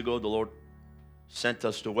 5 years ago, the Lord sent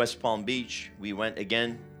us to West Palm Beach. We went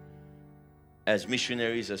again as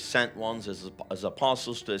missionaries, as sent ones, as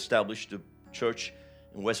apostles to establish the church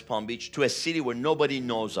in West Palm Beach, to a city where nobody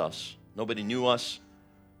knows us. Nobody knew us.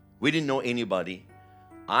 We didn't know anybody.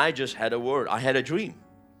 I just had a word. I had a dream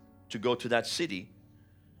to go to that city.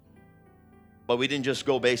 But we didn't just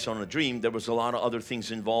go based on a dream. There was a lot of other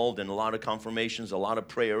things involved and a lot of confirmations, a lot of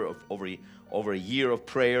prayer, over a year of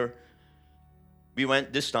prayer. We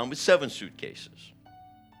went this time with 7 suitcases.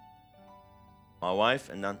 My wife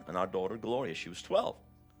and our daughter, Gloria, she was 12.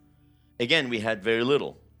 Again, we had very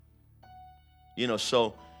little. You know,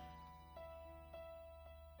 so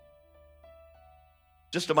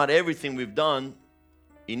just about everything we've done,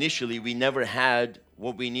 initially, we never had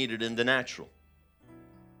what we needed in the natural.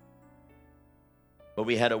 But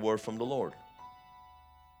we had a word from the Lord.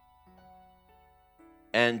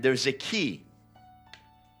 And there's a key.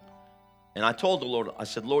 And I told the Lord, I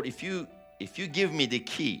said, Lord, if you give me the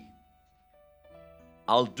key,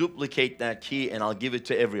 I'll duplicate that key and I'll give it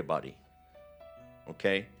to everybody.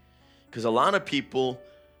 Okay? Because a lot of people,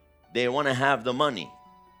 they want to have the money.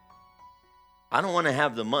 I don't want to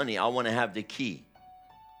have the money. I want to have the key.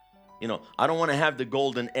 You know, I don't want to have the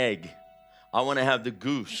golden egg. I want to have the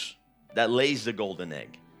goose that lays the golden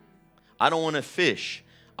egg. I don't want to fish.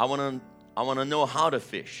 I want to know how to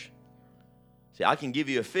fish. See, I can give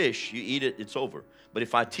you a fish, you eat it, it's over. But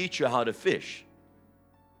if I teach you how to fish,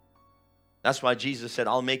 that's why Jesus said,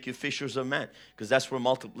 I'll make you fishers of men. Because that's where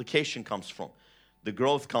multiplication comes from. The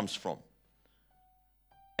growth comes from.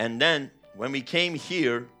 And then when we came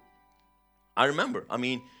here, I remember,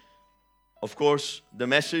 of course, the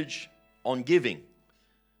message on giving.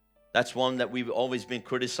 That's one that we've always been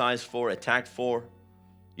criticized for, attacked for.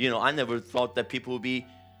 You know, I never thought that people would be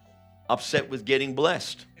upset with getting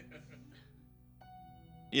blessed.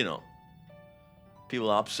 You know, people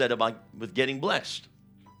are upset with getting blessed.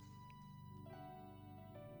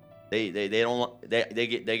 They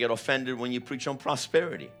get offended when you preach on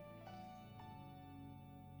prosperity.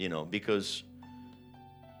 You know, because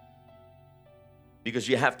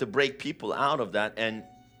you have to break people out of that. And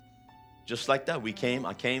just like that,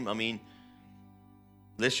 I came,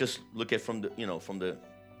 let's just look at from the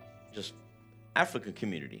just African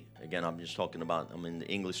community. Again, I'm just talking about, I'm in the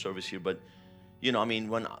English service here, but you know,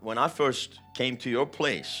 when I first came to your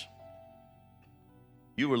place,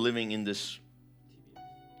 you were living in this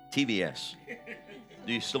TBS.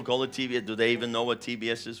 Do you still call it TBS? Do they even know what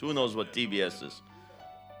TBS is? Who knows what TBS is?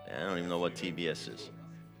 I don't even know what TBS is.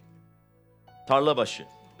 Tarlabaşı.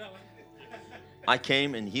 I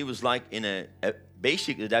came and he was like in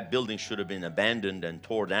basically that building should have been abandoned and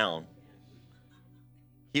tore down.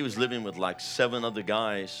 He was living with like 7 other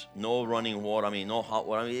guys, no running water, no hot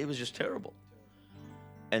water. It was just terrible.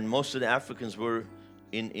 And most of the Africans were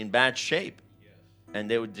in bad shape. And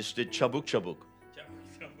they just did chabuk chabuk.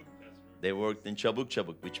 They worked in chabuk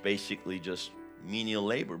chabuk, which basically just menial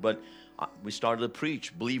labor. But we started to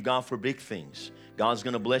preach, believe God for big things. God's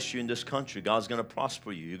going to bless you in this country. God's going to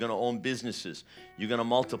prosper you. You're going to own businesses. You're going to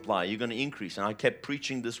multiply. You're going to increase. And I kept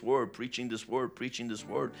preaching this word, preaching this word, preaching this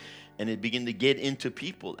word. And it began to get into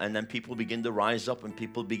people. And then people begin to rise up and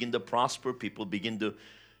people begin to prosper. People begin to,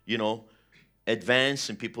 advance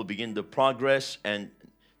and people begin to progress. And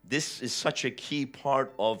this is such a key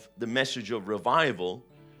part of the message of revival.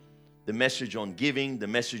 The message on giving, the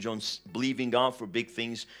message on believing God for big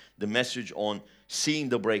things, the message on seeing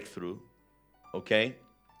the breakthrough, okay?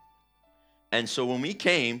 And so when we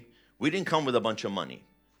came, we didn't come with a bunch of money.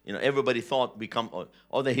 Everybody thought we come,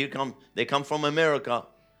 they come from America,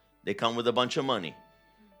 they come with a bunch of money,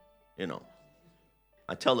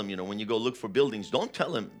 I tell them, when you go look for buildings, don't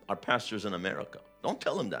tell them our pastor's in America. Don't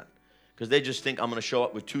tell them that. Because they just think I'm going to show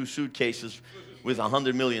up with 2 suitcases with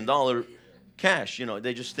 $100 million cash.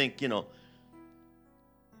 They just think,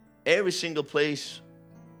 every single place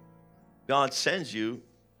God sends you,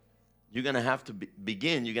 you're going to have to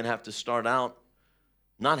begin. You're going to have to start out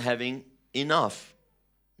not having enough.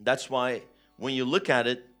 That's why when you look at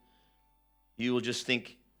it, you will just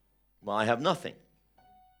think, well, I have nothing.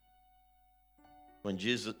 When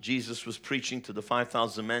Jesus was preaching to the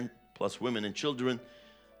 5,000 men plus women and children,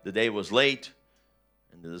 the day was late,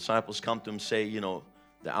 and the disciples come to him and say,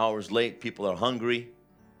 the hour's late, people are hungry,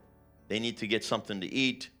 they need to get something to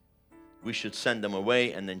eat, we should send them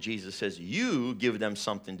away. And then Jesus says, you give them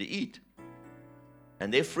something to eat.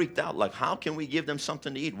 And they freaked out, like, how can we give them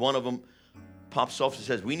something to eat? One of them pops off and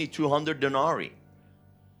says, we need 200 denarii.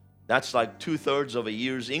 That's like 2/3 of a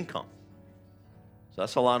year's income. So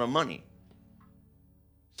that's a lot of money.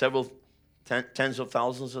 Several tens of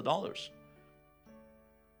thousands of dollars.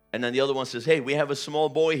 And then the other one says, hey, we have a small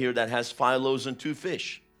boy here that has 5 loaves and 2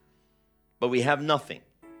 fish, but we have nothing.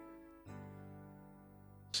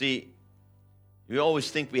 See, we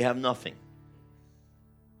always think we have nothing,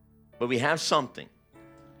 but we have something.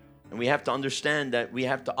 And we have to understand that we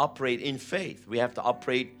have to operate in faith. We have to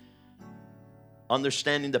operate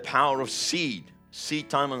understanding the power of seed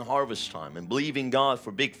time and harvest time, and believing God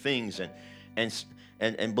for big things,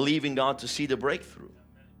 and believing God to see the breakthrough.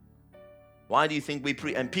 Why do you think we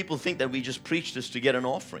preach? And people think that we just preach this to get an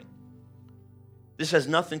offering. This has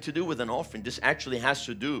nothing to do with an offering. This actually has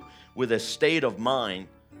to do with a state of mind,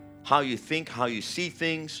 how you think, how you see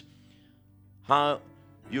things, how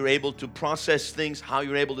you're able to process things, how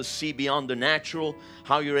you're able to see beyond the natural,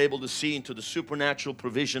 how you're able to see into the supernatural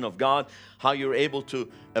provision of God, how you're able to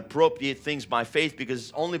appropriate things by faith, because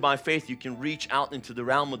it's only by faith you can reach out into the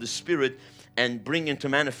realm of the Spirit and bring into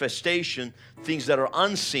manifestation things that are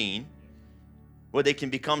unseen, where they can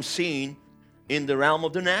become seen in the realm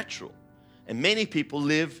of the natural. And many people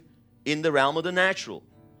live in the realm of the natural.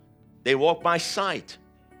 They walk by sight.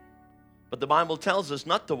 But the Bible tells us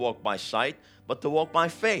not to walk by sight, but to walk by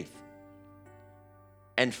faith.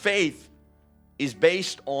 And faith is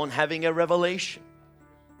based on having a revelation.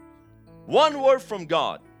 One word from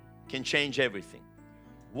God can change everything.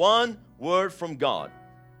 One word from God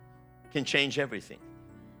can change everything.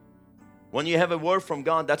 When you have a word from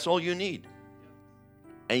God, that's all you need.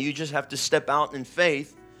 And you just have to step out in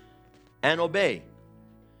faith and obey.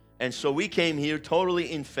 And so we came here totally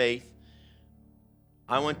in faith.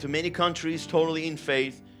 I went to many countries totally in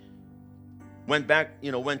faith. Went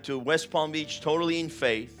to West Palm Beach totally in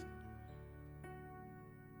faith.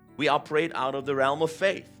 We operate out of the realm of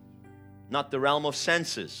faith, not the realm of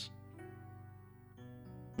senses.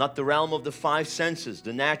 Not the realm of the 5 senses,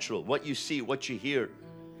 the natural, what you see, what you hear.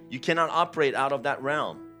 You cannot operate out of that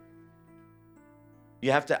realm.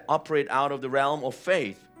 You have to operate out of the realm of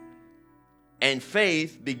faith. And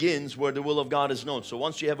faith begins where the will of God is known. So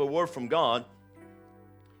once you have a word from God,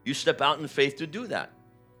 you step out in faith to do that.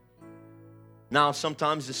 Now,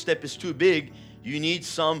 sometimes the step is too big. You need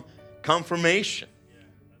some confirmation.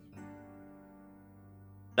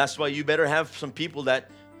 That's why you better have some people that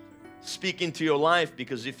speak into your life,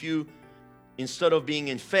 because if you, instead of being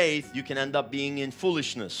in faith, you can end up being in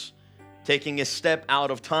foolishness, taking a step out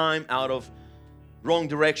of time, out of wrong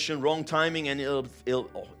direction, wrong timing, and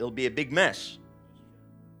it'll be a big mess.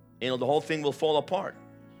 The whole thing will fall apart.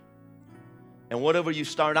 And whatever you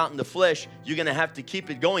start out in the flesh, you're going to have to keep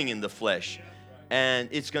it going in the flesh. And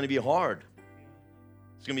it's going to be hard.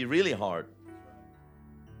 It's going to be really hard.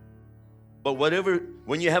 But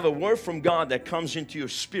when you have a word from God that comes into your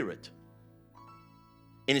spirit,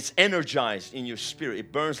 and it's energized in your spirit,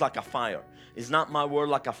 it burns like a fire. Is not my word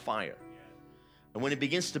like a fire? And when it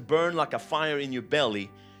begins to burn like a fire in your belly,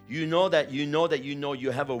 you know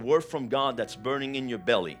you have a word from God that's burning in your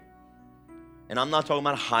belly. And I'm not talking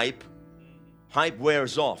about hype. Hype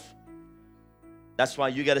wears off. That's why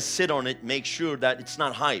you got to sit on it, make sure that it's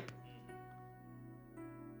not hype.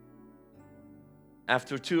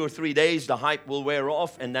 After 2 or 3 days, the hype will wear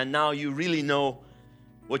off, and then now you really know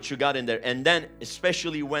what you got in there. And then,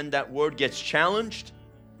 especially when that word gets challenged,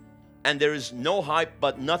 and there is no hype,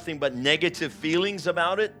 but nothing but negative feelings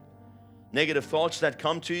about it, negative thoughts that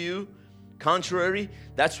come to you, contrary,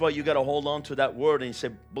 that's why you got to hold on to that word and you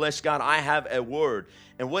say, bless God, I have a word.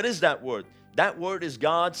 And what is that word? That word is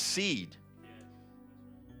God's seed.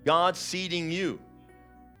 God seeding you.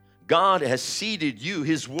 God has seeded you,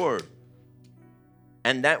 His word.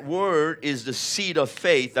 And that word is the seed of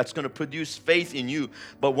faith that's going to produce faith in you.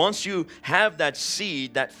 But once you have that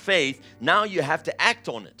seed, that faith, now you have to act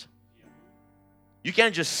on it. You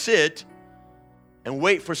can't just sit and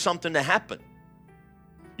wait for something to happen.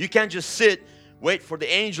 You can't just sit, wait for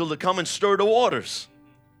the angel to come and stir the waters.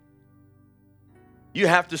 You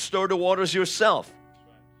have to stir the waters yourself.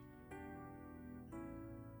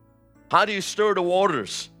 How do you stir the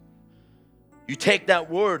waters? You take that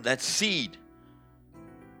word, that seed,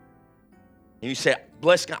 and you say,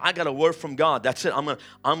 bless God, I got a word from God. That's it. I'm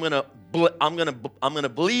gonna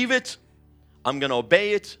believe it. I'm gonna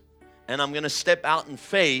obey it, and I'm gonna step out in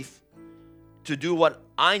faith to do what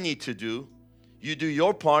I need to do. You do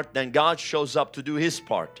your part, then God shows up to do His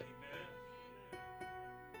part.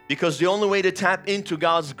 Because the only way to tap into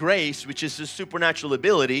God's grace, which is His supernatural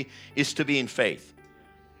ability, is to be in faith.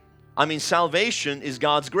 I mean, salvation is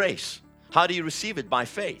God's grace. How do you receive it? By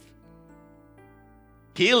faith.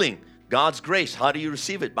 Healing, God's grace. How do you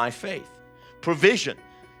receive it? By faith. Provision,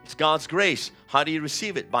 it's God's grace. How do you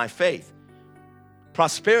receive it? By faith.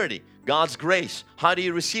 Prosperity, God's grace. How do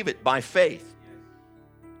you receive it? By faith.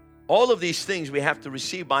 All of these things we have to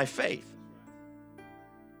receive by faith.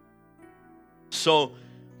 So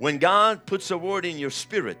when God puts a word in your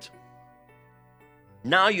spirit,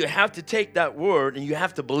 now you have to take that word and you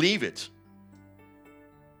have to believe it.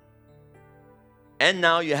 And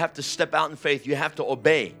now you have to step out in faith. You have to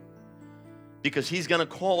obey. Because He's going to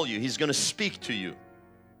call you. He's going to speak to you.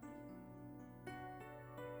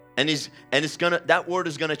 And that word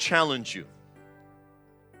is going to challenge you.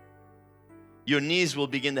 Your knees will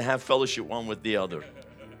begin to have fellowship one with the other.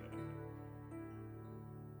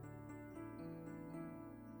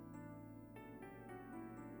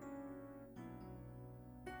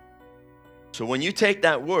 So when you take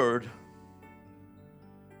that word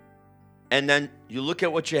and then you look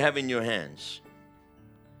at what you have in your hands,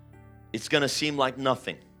 it's going to seem like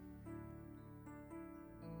nothing.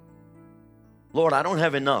 Lord, I don't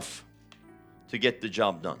have enough to get the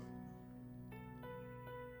job done.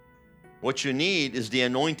 What you need is the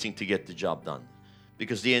anointing to get the job done.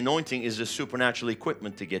 Because the anointing is the supernatural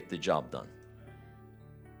equipment to get the job done.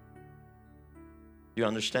 You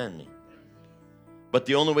understand me? But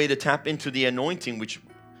the only way to tap into the anointing, which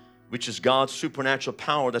is God's supernatural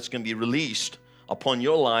power that's going to be released upon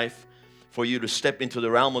your life for you to step into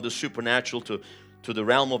the realm of the supernatural, to the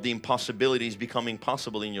realm of the impossibilities becoming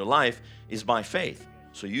possible in your life, is by faith.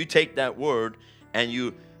 So you take that word and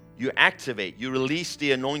you activate, you release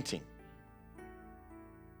the anointing.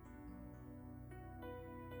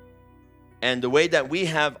 And the way that we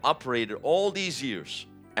have operated all these years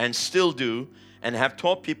and still do and have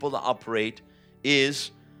taught people to operate is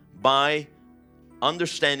by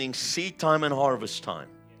understanding seed time and harvest time.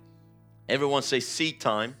 Everyone say seed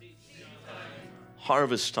time,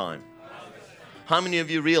 harvest time. How many of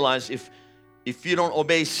you realize if you don't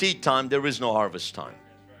obey seed time, there is no harvest time?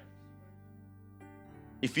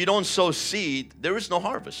 If you don't sow seed, there is no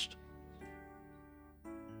harvest.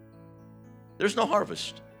 There's no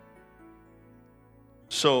harvest.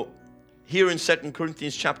 So here in 2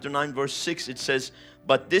 Corinthians chapter 9 verse 6 it says,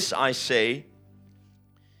 "But this I say,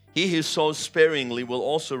 he who sows sparingly will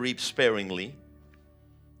also reap sparingly,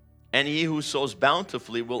 and he who sows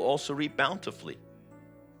bountifully will also reap bountifully.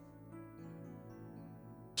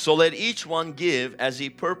 So let each one give as he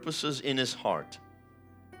purposes in his heart,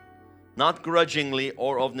 not grudgingly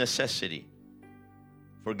or of necessity,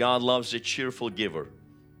 for God loves a cheerful giver."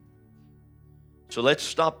 So let's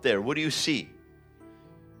stop there. What do you see?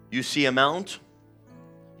 You see amount,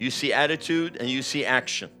 you see attitude, and you see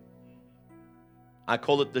action. I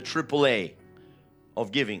call it the AAA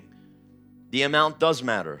of giving. The amount does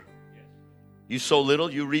matter. You sow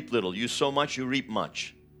little, you reap little. You sow much, you reap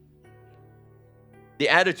much. The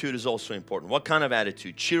attitude is also important. What kind of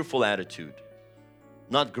attitude? Cheerful attitude.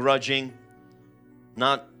 Not grudging,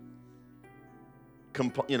 not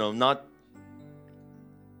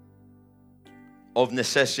of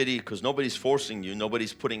necessity, because nobody's forcing you.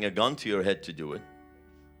 Nobody's putting a gun to your head to do it.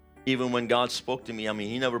 Even when God spoke to me,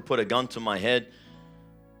 He never put a gun to my head.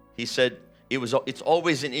 He said, it's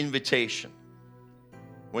always an invitation.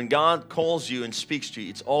 When God calls you and speaks to you,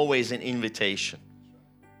 it's always an invitation.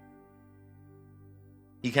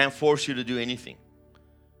 He can't force you to do anything.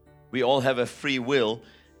 We all have a free will,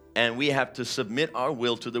 and we have to submit our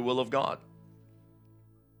will to the will of God.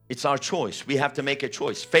 It's our choice. We have to make a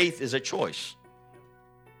choice. Faith is a choice.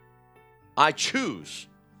 I choose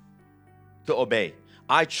to obey.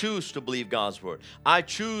 I choose to believe God's word. I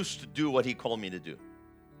choose to do what He called me to do.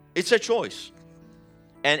 It's a choice.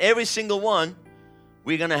 And every single one,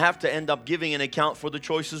 we're going to have to end up giving an account for the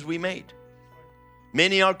choices we made.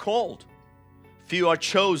 Many are called. Few are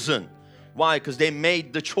chosen. Why? Because they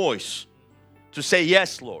made the choice to say,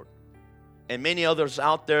 "Yes, Lord." And many others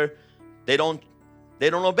out there, they don't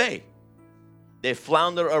obey. They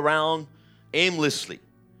flounder around aimlessly.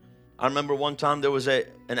 I remember one time there was an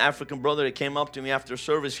African brother that came up to me after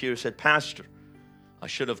service here and said, "Pastor, I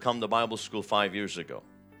should have come to Bible school 5 years ago."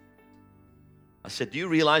 I said, "Do you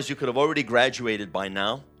realize you could have already graduated by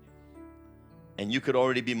now? And you could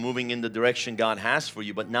already be moving in the direction God has for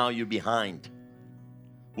you, but now you're behind.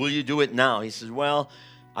 Will you do it now?" He says, "Well,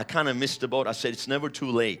 I kind of missed the boat." I said, "It's never too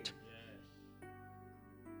late."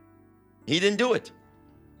 He didn't do it.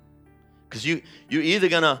 Because you're either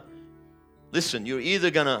gonna, listen, you're either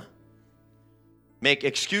gonna make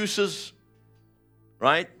excuses,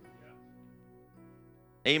 right?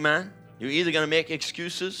 Amen. You're either gonna make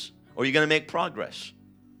excuses or you're gonna make progress.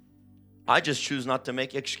 I just choose not to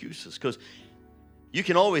make excuses, because you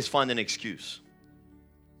can always find an excuse.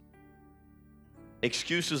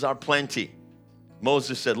 Excuses are plenty.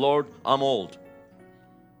 Moses said, "Lord, I'm old.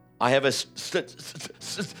 I have a stutter."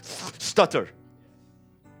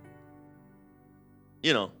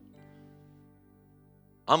 You know,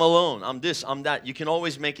 I'm alone. I'm this, I'm that. You can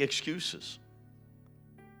always make excuses.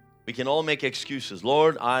 We can all make excuses.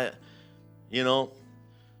 Lord,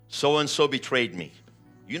 so-and-so betrayed me.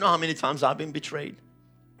 You know how many times I've been betrayed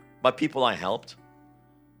by people I helped?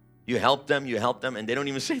 You help them, and they don't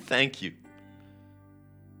even say thank you.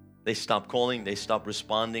 They stop calling, they stop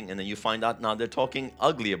responding, and then you find out now they're talking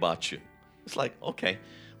ugly about you. It's like, okay.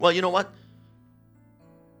 Well, you know what?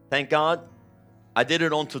 Thank God I did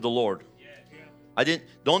it unto the Lord.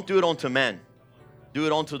 Don't do it unto man. Do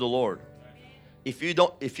it unto the Lord. If you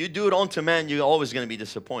do it unto man, you're always going to be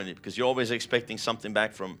disappointed because you're always expecting something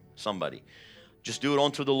back from somebody. Just do it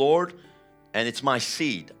unto the Lord, and it's my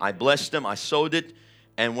seed. I blessed them, I sowed it,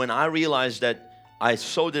 and when I realized that I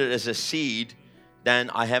sowed it as a seed,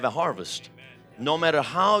 then I have a harvest. No matter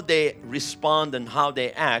how they respond and how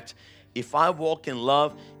they act, if I walk in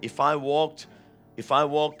love, if I walk,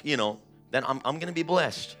 then I'm going to be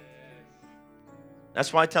blessed.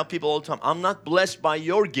 That's why I tell people all the time, I'm not blessed by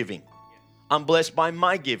your giving. I'm blessed by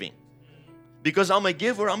my giving. Because I'm a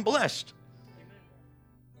giver, I'm blessed.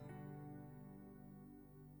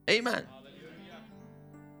 Amen.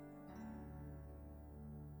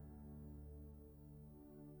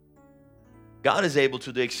 God is able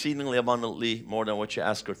to do exceedingly abundantly more than what you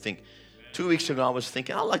ask or think. 2 weeks ago, I was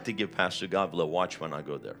thinking, I'd like to give Pastor Gabriel a watch when I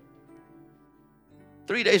go there.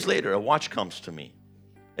 3 days later, a watch comes to me.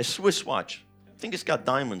 A Swiss watch. I think it's got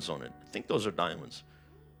diamonds on it. I think those are diamonds.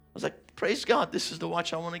 I was like, praise God, this is the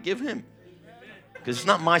watch I want to give him. Because it's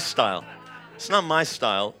not my style. It's not my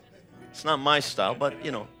style. It's not my style, but,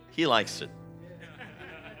 he likes it.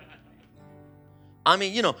 I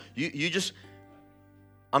mean, you just...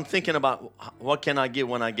 I'm thinking about what can I give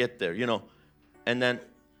when I get there, And then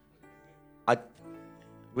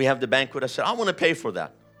we have the banquet. I said, I want to pay for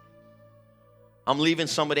that. I'm leaving,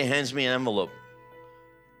 somebody hands me an envelope.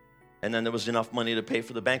 And then there was enough money to pay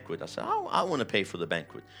for the banquet. I said, I want to pay for the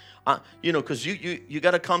banquet. Because you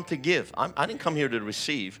got to come to give. I didn't come here to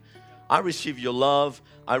receive. I receive your love.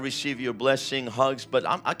 I receive your blessing, hugs. But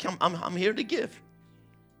I'm here to give.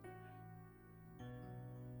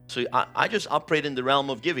 So I just operate in the realm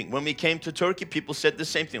of giving. When we came to Turkey, people said the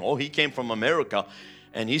same thing. Oh, he came from America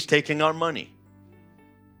and he's taking our money.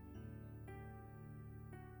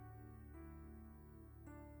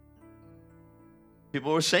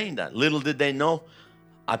 People were saying that. Little did they know,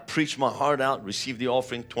 I preached my heart out, received the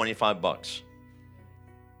offering, $25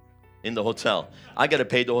 in the hotel. I got to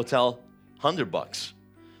pay the hotel $100.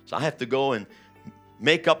 So I have to go and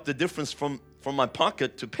make up the difference from my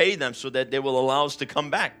pocket to pay them so that they will allow us to come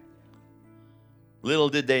back. Little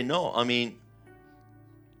did they know. I mean,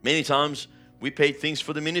 many times we paid things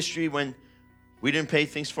for the ministry when we didn't pay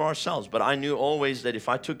things for ourselves. But I knew always that if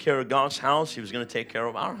I took care of God's house, He was going to take care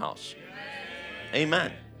of our house.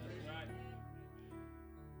 Amen.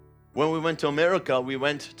 When we went to America, we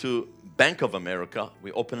went to Bank of America.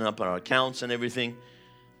 We opened up our accounts and everything.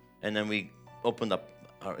 And then we opened up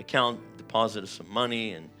our account, deposited some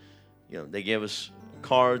money, and they gave us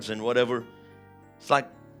cards and whatever. It's like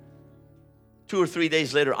 2 or 3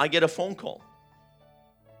 days later, I get a phone call.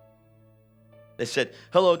 They said,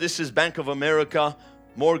 hello, this is Bank of America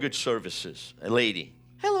Mortgage Services. A lady.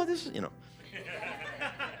 Hello, this is,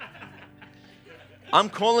 I'm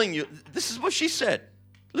calling you. This is what she said.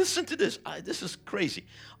 Listen to this. This is crazy.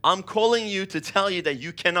 I'm calling you to tell you that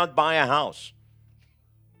you cannot buy a house.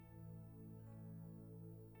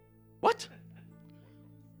 What?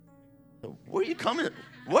 Where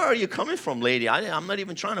are you coming from, lady? I'm not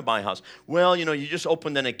even trying to buy a house. Well, you just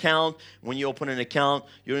opened an account. When you open an account,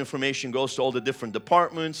 your information goes to all the different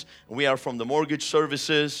departments. We are from the mortgage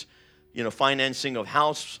services, financing of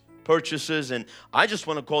house purchases. And I just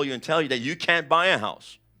want to call you and tell you that you can't buy a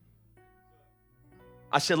house.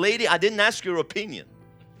 I said, lady, I didn't ask your opinion.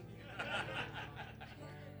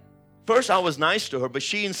 First, I was nice to her, but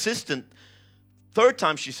she insisted. Third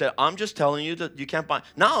time, she said, I'm just telling you that you can't buy.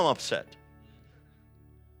 Now I'm upset.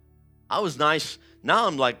 I was nice. Now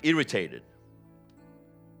I'm like irritated.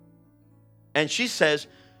 And she says,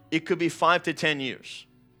 it could be 5 to 10 years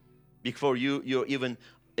before you're even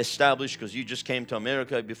established, because you just came to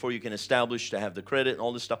America, before you can establish to have the credit and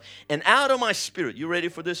all this stuff. And out of my spirit, you ready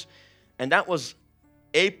for this? And that was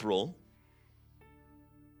April,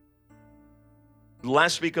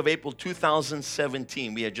 last week of April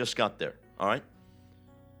 2017. We had just got there, all right?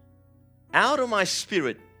 Out of my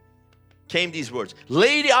spirit came these words.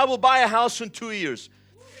 Lady, I will buy a house in 2 years.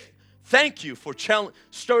 Thank you for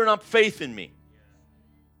stirring up faith in me.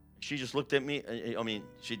 She just looked at me. I mean,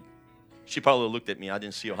 she probably looked at me. I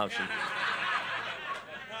didn't see her how she...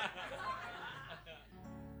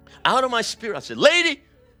 Out of my spirit, I said, lady,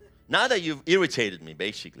 Now that you've irritated me,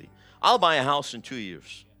 basically, I'll buy a house in 2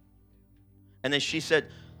 years. And then she said,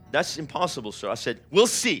 that's impossible, sir. I said, we'll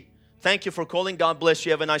see. Thank you for calling. God bless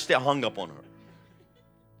you. Have a nice day. I hung up on her.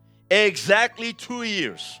 Exactly 2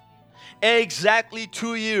 years. Exactly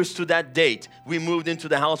 2 years to that date, we moved into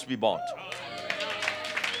the house we bought.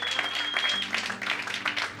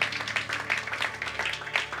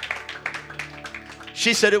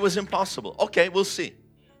 She said it was impossible. Okay, we'll see.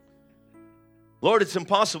 Lord, it's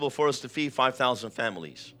impossible for us to feed 5,000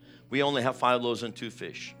 families. We only have 5 loaves and 2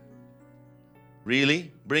 fish.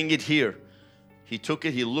 Really? Bring it here. He took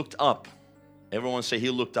it, he looked up. Everyone say he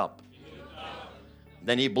looked up.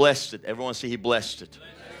 Then he blessed it. Everyone say he blessed it.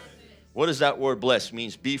 What does that word bless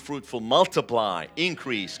means? Be fruitful, multiply,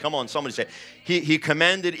 increase. Come on, somebody say, he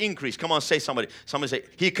commanded increase. Come on, say somebody. Somebody say,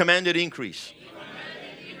 he commanded increase.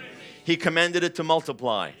 He commanded it to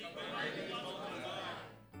multiply.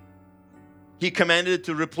 He commanded it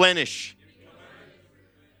to replenish.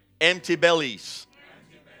 Empty bellies.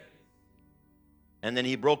 And then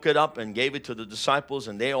he broke it up and gave it to the disciples,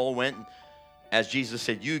 and they all went. As Jesus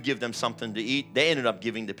said, you give them something to eat. They ended up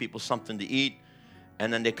giving the people something to eat.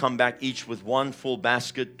 And then they come back each with one full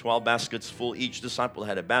basket, 12 baskets full. Each disciple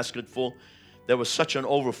had a basket full. There was such an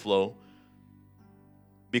overflow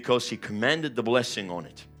because he commanded the blessing on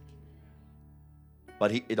it.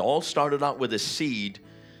 But it all started out with a seed,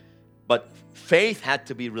 but faith had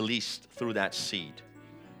to be released through that seed.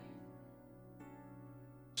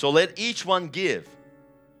 So let each one give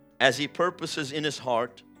as he purposes in his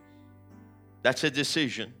heart. That's a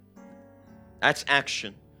decision. That's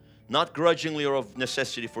action. Not grudgingly or of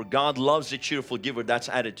necessity, for God loves a cheerful giver. That's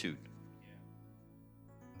attitude.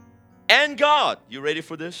 And God, you ready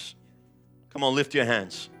for this? Come on, lift your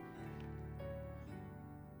hands.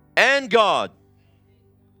 And God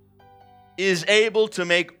is able to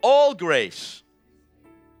make all grace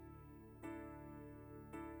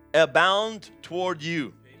abound toward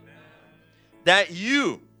you, that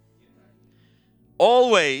you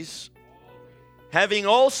always, having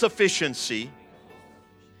all sufficiency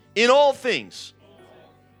in all things,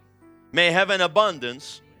 may have an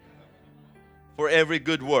abundance for every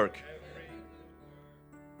good work.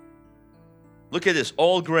 Look at this.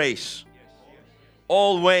 All grace,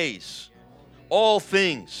 all ways, all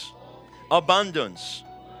things, abundance.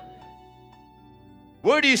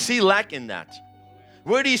 Where do you see lack in that?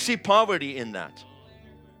 Where do you see poverty in that?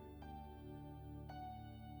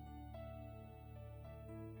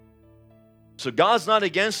 So God's not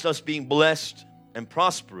against us being blessed and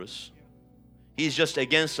prosperous. He's just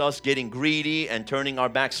against us getting greedy and turning our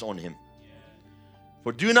backs on Him.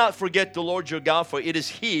 For do not forget the Lord your God, for it is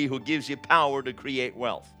He who gives you power to create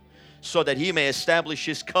wealth, so that He may establish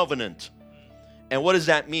His covenant. And what does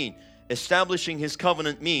that mean? Establishing His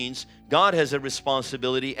covenant means God has a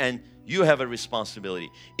responsibility and you have a responsibility.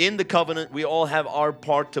 In the covenant, we all have our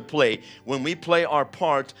part to play. When we play our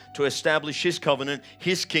part to establish His covenant,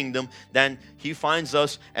 His kingdom, then He finds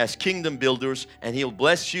us as kingdom builders, and He'll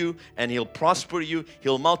bless you and He'll prosper you.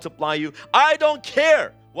 He'll multiply you. I don't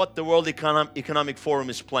care what the World Economic Forum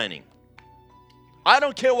is planning. I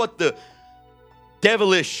don't care what the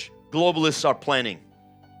devilish globalists are planning.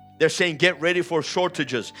 They're saying get ready for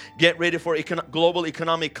shortages, get ready for global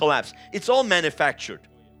economic collapse. It's all manufactured.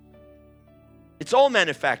 It's all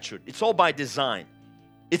manufactured. It's all by design.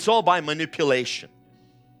 It's all by manipulation.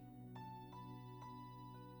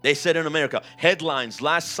 They said in America, headlines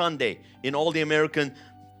last Sunday in all the American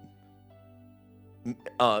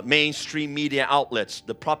mainstream media outlets,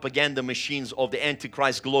 the propaganda machines of the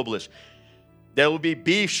Antichrist globalists, there will be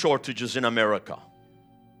beef shortages in America.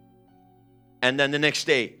 And then the next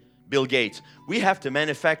day, Bill Gates, we have to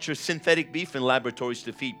manufacture synthetic beef in laboratories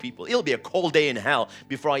to feed people. It'll be a cold day in hell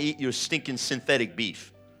before I eat your stinking synthetic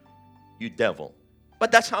beef, you devil.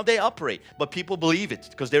 But that's how they operate. But people believe it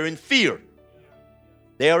because they're in fear.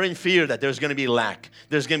 They are in fear that there's going to be lack.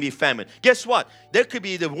 There's going to be famine. Guess what? There could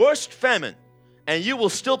be the worst famine and you will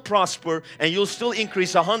still prosper and you'll still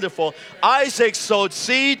increase 100-fold. Isaac sowed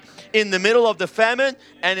seed in the middle of the famine,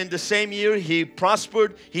 and in the same year he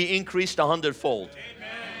prospered, he increased 100-fold.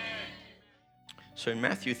 So in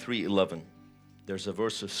Matthew 3:11, there's a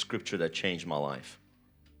verse of scripture that changed my life.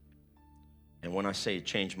 And when I say it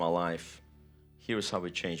changed my life, here's how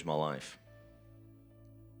it changed my life.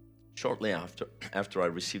 Shortly after I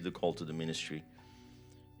received the call to the ministry,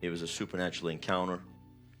 it was a supernatural encounter.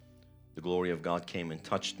 The glory of God came and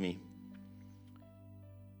touched me.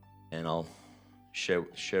 And I'll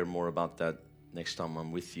share more about that next time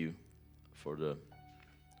I'm with you, for the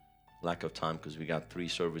lack of time, because we got 3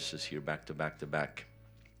 services here back to back to back.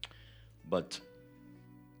 But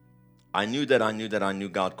I knew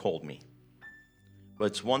God called me. But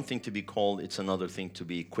it's one thing to be called, it's another thing to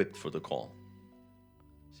be equipped for the call.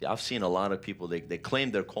 See, I've seen a lot of people, they claim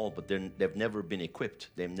they're called, but they've never been equipped.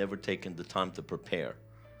 They've never taken the time to prepare,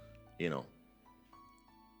 you know.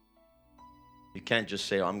 You can't just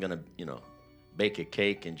say, oh, I'm going to, you know, bake a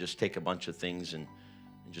cake and just take a bunch of things and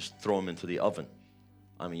just throw them into the oven.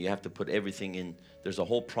 I mean, you have to put everything in. There's a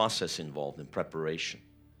whole process involved in preparation.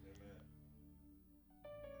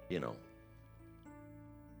 You know.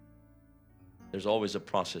 There's always a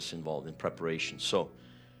process involved in preparation. So,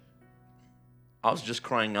 I was just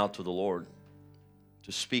crying out to the Lord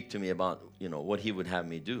to speak to me about, you know, what He would have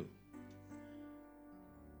me do.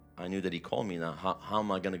 I knew that He called me. Now, how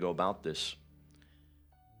am I going to go about this?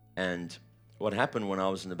 And what happened when I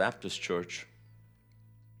was in the Baptist church,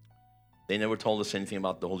 they never told us anything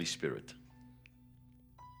about the Holy Spirit.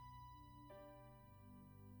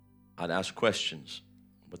 I'd ask questions.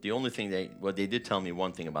 But the only thing they did tell me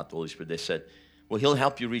one thing about the Holy Spirit. They said, well, He'll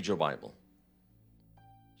help you read your Bible.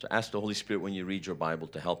 So ask the Holy Spirit when you read your Bible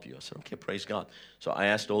to help you. I said, okay, praise God. So I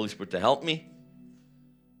asked the Holy Spirit to help me,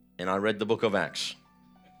 and I read the book of Acts.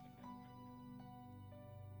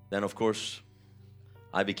 Then, of course,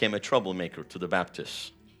 I became a troublemaker to the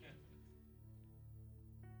Baptists.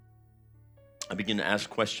 I began to ask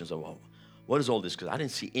questions of, well, what is all this? Because I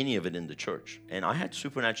didn't see any of it in the church. And I had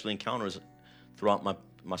supernatural encounters throughout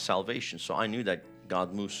my salvation, so I knew that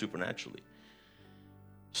God moves supernaturally.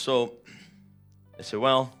 So I said,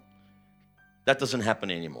 well, that doesn't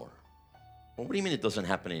happen anymore. Well, what do you mean it doesn't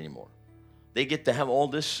happen anymore? They get to have all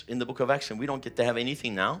this in the book of Acts and we don't get to have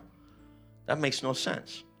anything now? That makes no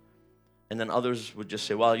sense. And then others would just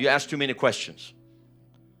say, well, you asked too many questions.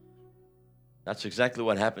 That's exactly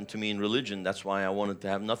what happened to me in religion. That's why I wanted to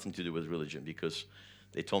have nothing to do with religion, because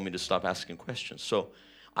they told me to stop asking questions. So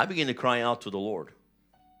I began to cry out to the Lord.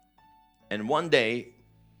 And one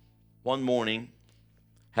morning,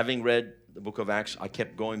 having read the book of Acts, I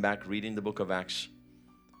kept going back, reading the book of Acts,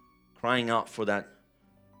 crying out for that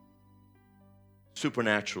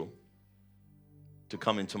supernatural to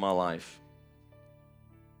come into my life.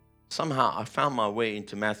 Somehow I found my way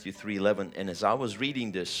into Matthew 3:11, and as I was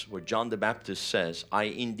reading this, where John the Baptist says, I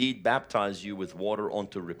indeed baptize you with water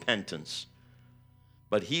unto repentance,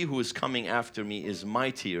 but he who is coming after me is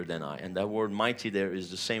mightier than I. And that word mighty there is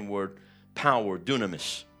the same word power,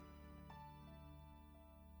 dunamis.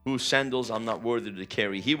 Whose sandals I'm not worthy to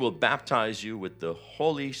carry. He will baptize you with the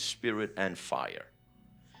Holy Spirit and fire.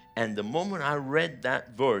 And the moment I read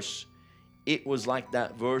that verse, it was like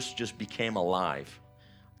that verse just became alive.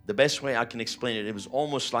 The best way I can explain it, it was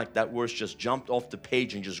almost like that verse just jumped off the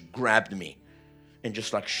page and just grabbed me and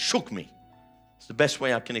just like shook me. It's the best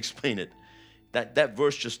way I can explain it. That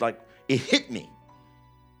verse just like, it hit me.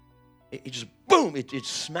 It just, boom, it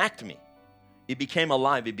smacked me. It became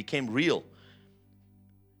alive. It became real.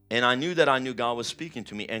 And I knew God was speaking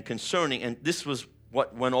to me and concerning, and this was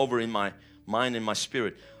what went over in my mind and my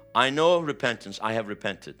spirit. I know repentance. I have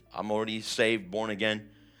repented. I'm already saved, born again.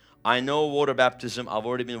 I know water baptism. I've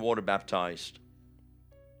already been water baptized.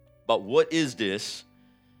 But what is this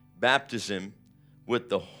baptism with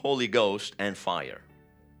the Holy Ghost and fire?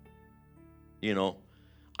 You know,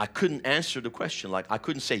 I couldn't answer the question. Like, I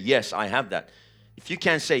couldn't say, yes, I have that. If you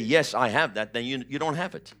can't say, yes, I have that, then you don't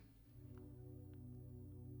have it.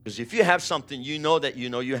 Because if you have something, you know that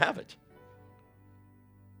you have it.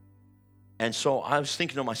 And so I was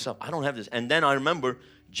thinking to myself, I don't have this. And then I remember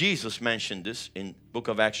Jesus mentioned this in book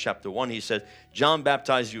of Acts chapter 1. He said, John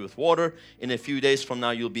baptized you with water. In a few days from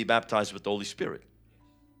now, you'll be baptized with the Holy Spirit.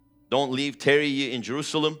 Don't leave, tarry ye in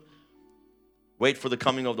Jerusalem. Wait for the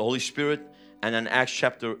coming of the Holy Spirit. And then Acts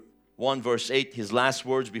chapter 1 verse 8, his last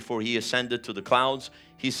words before he ascended to the clouds,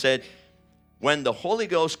 he said, when the Holy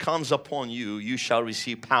Ghost comes upon you, you shall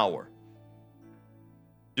receive power.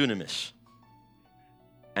 Dunamis.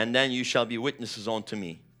 And then you shall be witnesses unto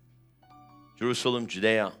me. Jerusalem,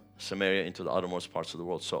 Judea, Samaria, into the uttermost parts of the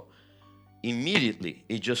world. So immediately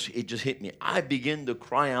it just hit me. I began to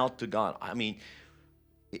cry out to God. I mean,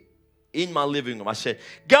 in my living room, I said,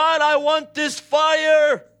 God, I want this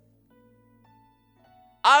fire.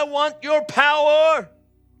 I want your power.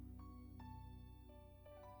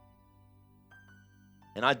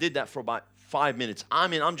 And I did that for about 5 minutes. I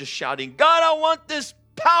mean, I'm just shouting, God, I want this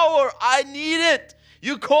power. I need it.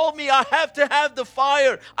 You called me. I have to have the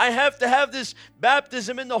fire. I have to have this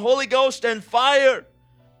baptism in the Holy Ghost and fire.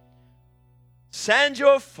 Send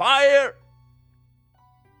your fire.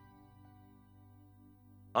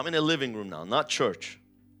 I'm in a living room now, not church.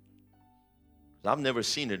 I've never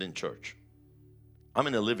seen it in church. I'm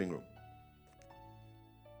in a living room.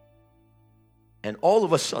 And all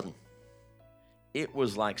of a sudden, It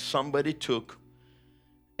was like somebody took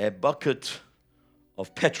a bucket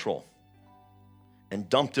of petrol and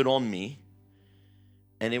dumped it on me.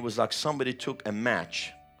 And it was like somebody took a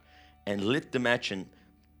match and lit the match and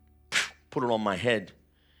put it on my head.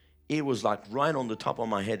 It was like right on the top of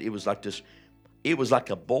my head. It was like this. It was like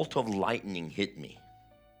a bolt of lightning hit me.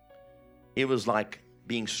 It was like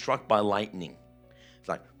being struck by lightning. It's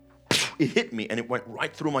like it hit me and it went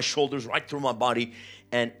right through my shoulders, right through my body.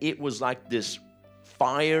 And it was like this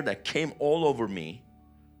fire that came all over me.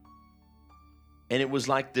 And it was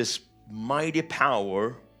like this mighty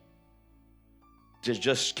power that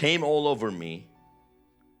just came all over me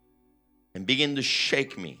and began to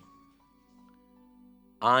shake me.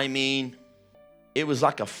 I mean, it was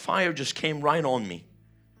like a fire just came right on me.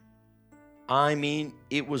 I mean,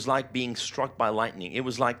 it was like being struck by lightning. It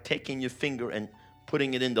was like taking your finger and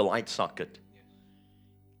putting it in the light socket.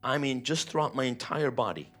 I mean, just throughout my entire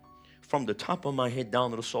body, from the top of my head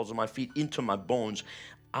down to the soles of my feet, into my bones,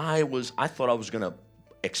 I thought I was going to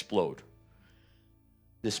explode.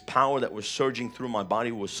 This power that was surging through my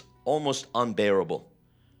body was almost unbearable.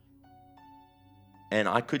 And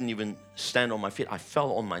I couldn't even stand on my feet. I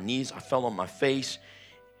fell on my knees. I fell on my face.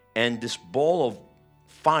 And this ball of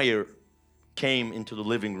fire came into the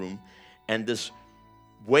living room. And this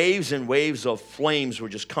waves and waves of flames were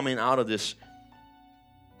just coming out of this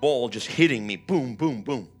ball, just hitting me. Boom, boom,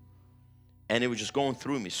 boom. And it was just going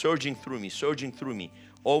through me, surging through me,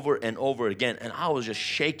 over and over again. And I was just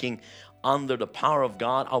shaking under the power of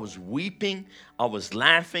God. I was weeping. I was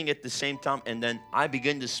laughing at the same time. And then I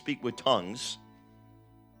began to speak with tongues.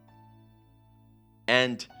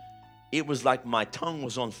 And it was like my tongue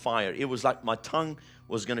was on fire. It was like my tongue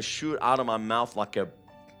was going to shoot out of my mouth like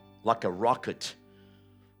a rocket.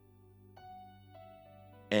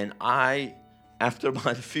 And after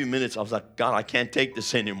about a few minutes, I was like, God, I can't take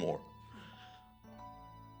this anymore.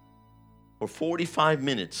 For 45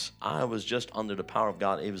 minutes, I was just under the power of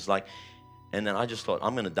God. It was like, and then I just thought,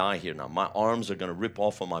 I'm going to die here now. My arms are going to rip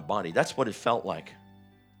off of my body. That's what it felt like.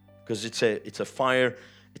 Because it's a fire,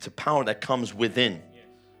 it's a power that comes within.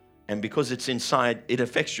 And because it's inside, it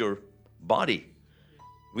affects your body.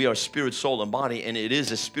 We are spirit, soul, and body, and it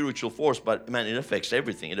is a spiritual force, but man, it affects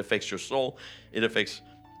everything. It affects your soul. It affects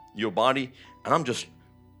your body. And I'm just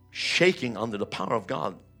shaking under the power of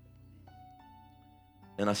God.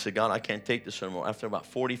 And I said, God, I can't take this anymore. After about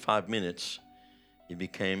 45 minutes, it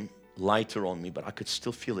became lighter on me, but I could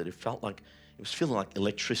still feel it. It was feeling like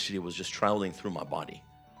electricity was just traveling through my body.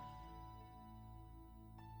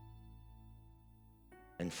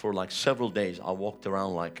 And for like several days, I walked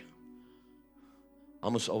around like,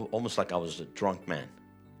 almost like I was a drunk man.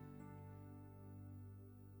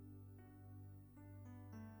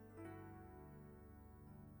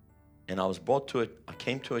 And I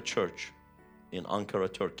came to a church in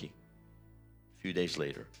Ankara, Turkey, a few days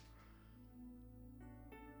later.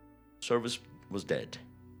 Service was dead.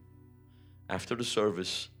 After the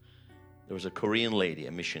service, there was a Korean lady,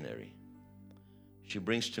 a missionary. She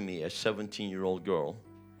brings to me a 17-year-old girl.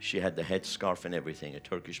 She had the headscarf and everything. A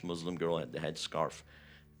Turkish Muslim girl had the headscarf,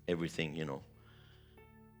 everything, you know.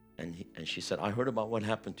 And she said, I heard about what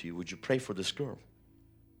happened to you. Would you pray for this girl?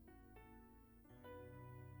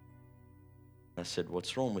 I said,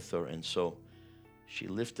 what's wrong with her? And so she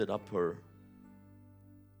lifted up her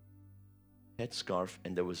headscarf,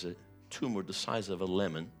 and there was a tumor the size of a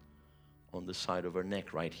lemon on the side of her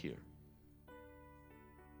neck right here.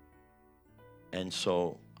 And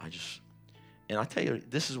so and I tell you,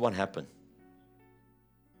 this is what happened.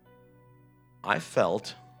 I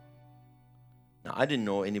felt, now I didn't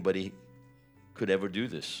know anybody could ever do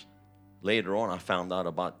this. Later on, I found out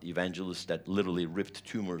about evangelists that literally ripped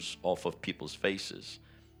tumors off of people's faces.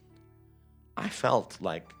 I felt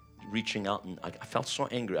like reaching out, and I felt so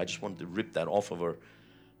angry. I just wanted to rip that off of her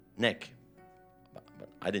neck. But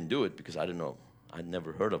I didn't do it because I didn't know. I'd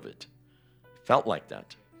never heard of it. It felt like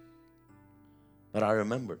that. But I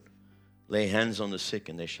remembered, lay hands on the sick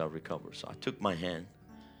and they shall recover. So I took my hand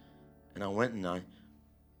and I went and I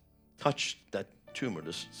touched that tumor,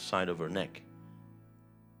 the side of her neck.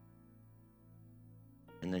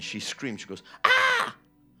 And then she screamed, she goes, "Ah!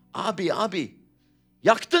 Abi,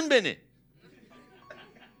 yaktın beni.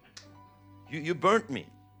 You burnt me,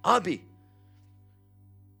 Abi."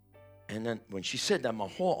 And then when she said that, my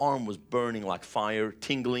whole arm was burning like fire,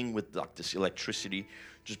 tingling with like this electricity,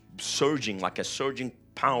 just surging, like a surging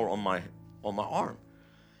power on my arm.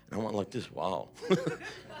 And I went like this, wow.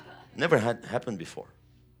 Never had happened before.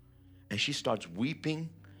 And she starts weeping,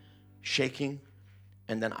 shaking.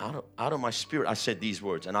 And then out of my spirit, I said these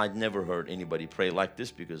words. And I'd never heard anybody pray like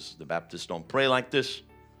this because the Baptists don't pray like this.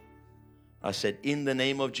 I said, in the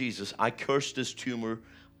name of Jesus, I curse this tumor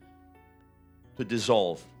to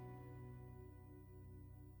dissolve.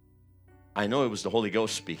 I know it was the Holy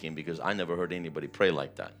Ghost speaking because I never heard anybody pray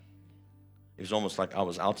like that. It was almost like I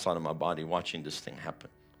was outside of my body watching this thing happen.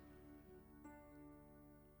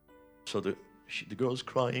 So the girl's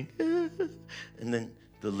crying, and then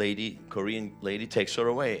the lady, Korean lady, takes her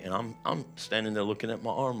away, and I'm standing there looking at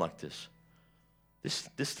my arm like this.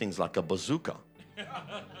 This thing's like a bazooka.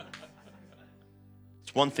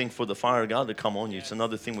 It's one thing for the fire of God to come on you. It's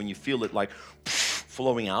another thing when you feel it like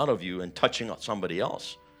flowing out of you and touching somebody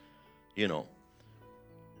else, you know.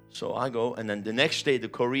 So I go, and then the next day the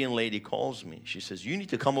Korean lady calls me. She says, you need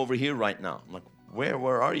to come over here right now. I'm like,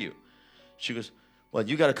 where are you? She goes, well,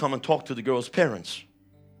 you got to come and talk to the girl's parents.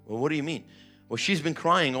 Well, what do you mean? Well, she's been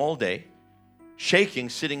crying all day, shaking,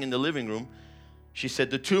 sitting in the living room. She said,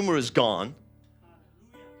 the tumor is gone.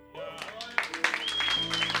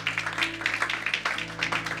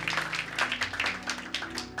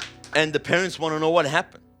 And the parents want to know what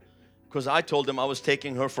happened. Because I told them I was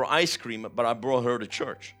taking her for ice cream, but I brought her to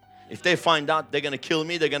church. If they find out, they're going to kill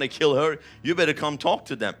me, they're going to kill her. You better come talk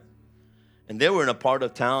to them. And they were in a part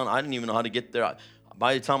of town, I didn't even know how to get there.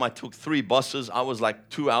 By the time I took 3 buses, I was like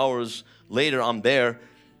 2 hours later, I'm there.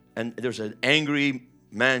 And there's an angry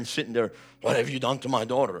man sitting there. What have you done to my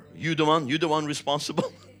daughter? You the one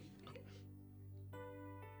responsible?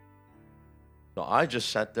 So I just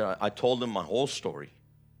sat there. I told him my whole story.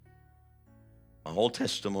 My whole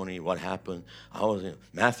testimony, what happened. I was in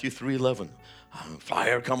Matthew 3:11.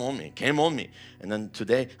 Fire came on me. And then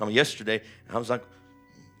yesterday, I was like,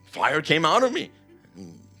 fire came out of me.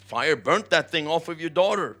 Fire burnt that thing off of your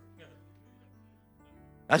daughter.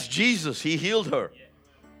 That's Jesus. He healed her.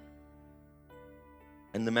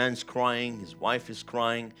 And the man's crying. His wife is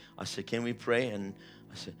crying. I said, can we pray? And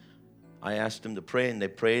I asked them to pray, and they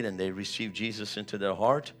prayed, and they received Jesus into their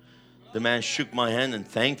heart. The man shook my hand and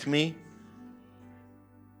thanked me.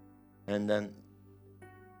 And then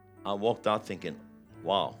I walked out thinking,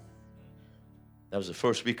 wow, that was the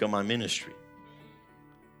first week of my ministry.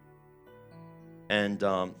 And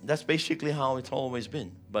that's basically how it's always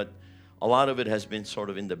been. But a lot of it has been sort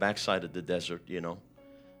of in the backside of the desert, you know.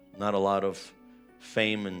 Not a lot of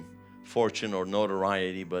fame and fortune or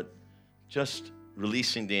notoriety, but just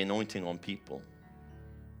releasing the anointing on people.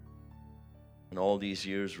 And all these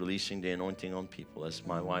years, releasing the anointing on people. As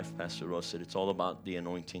my wife, Pastor Rose, said, it's all about the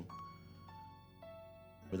anointing.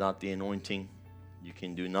 Without the anointing, you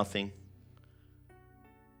can do nothing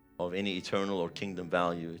of any eternal or kingdom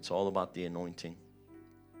value. It's all about the anointing.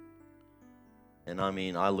 And I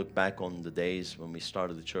mean, I look back on the days when we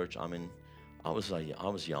started the church. I mean, I was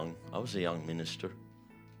young. I was a young minister.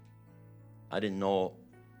 I didn't know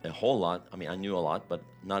a whole lot. I mean, I knew a lot, but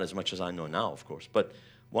not as much as I know now, of course. But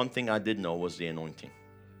one thing I did know was the anointing.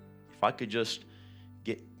 If I could just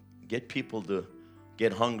get people to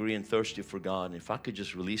get hungry and thirsty for God, and if I could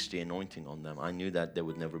just release the anointing on them, I knew that they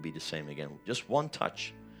would never be the same again. Just one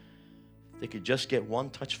touch. If they could just get one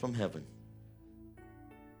touch from heaven,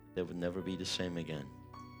 they would never be the same again.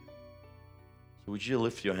 So would you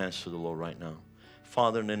lift your hands to the Lord right now?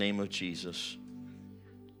 Father, in the name of Jesus,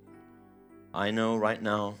 I know right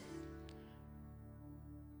now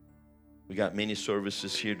we got many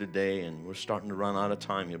services here today, and we're starting to run out of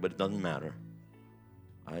time here, but it doesn't matter.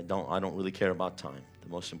 I don't really care about time. The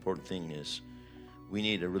most important thing is we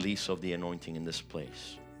need a release of the anointing in this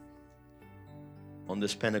place. On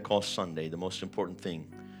this Pentecost Sunday, the most important thing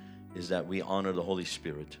is that we honor the Holy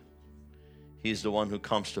Spirit. He's the one who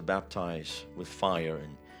comes to baptize with fire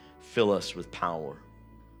and fill us with power.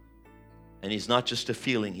 And He's not just a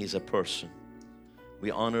feeling, He's a person. We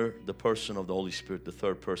honor the person of the Holy Spirit, the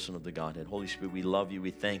third person of the Godhead. Holy Spirit, we love you,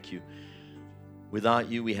 we thank you. Without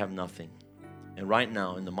you, we have nothing. And right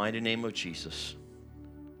now, in the mighty name of Jesus,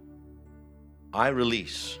 I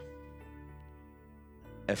release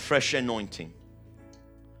a fresh anointing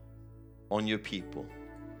on your people.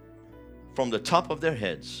 From the top of their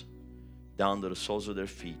heads down to the soles of their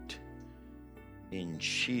feet. In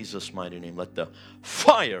Jesus' mighty name, let the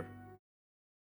fire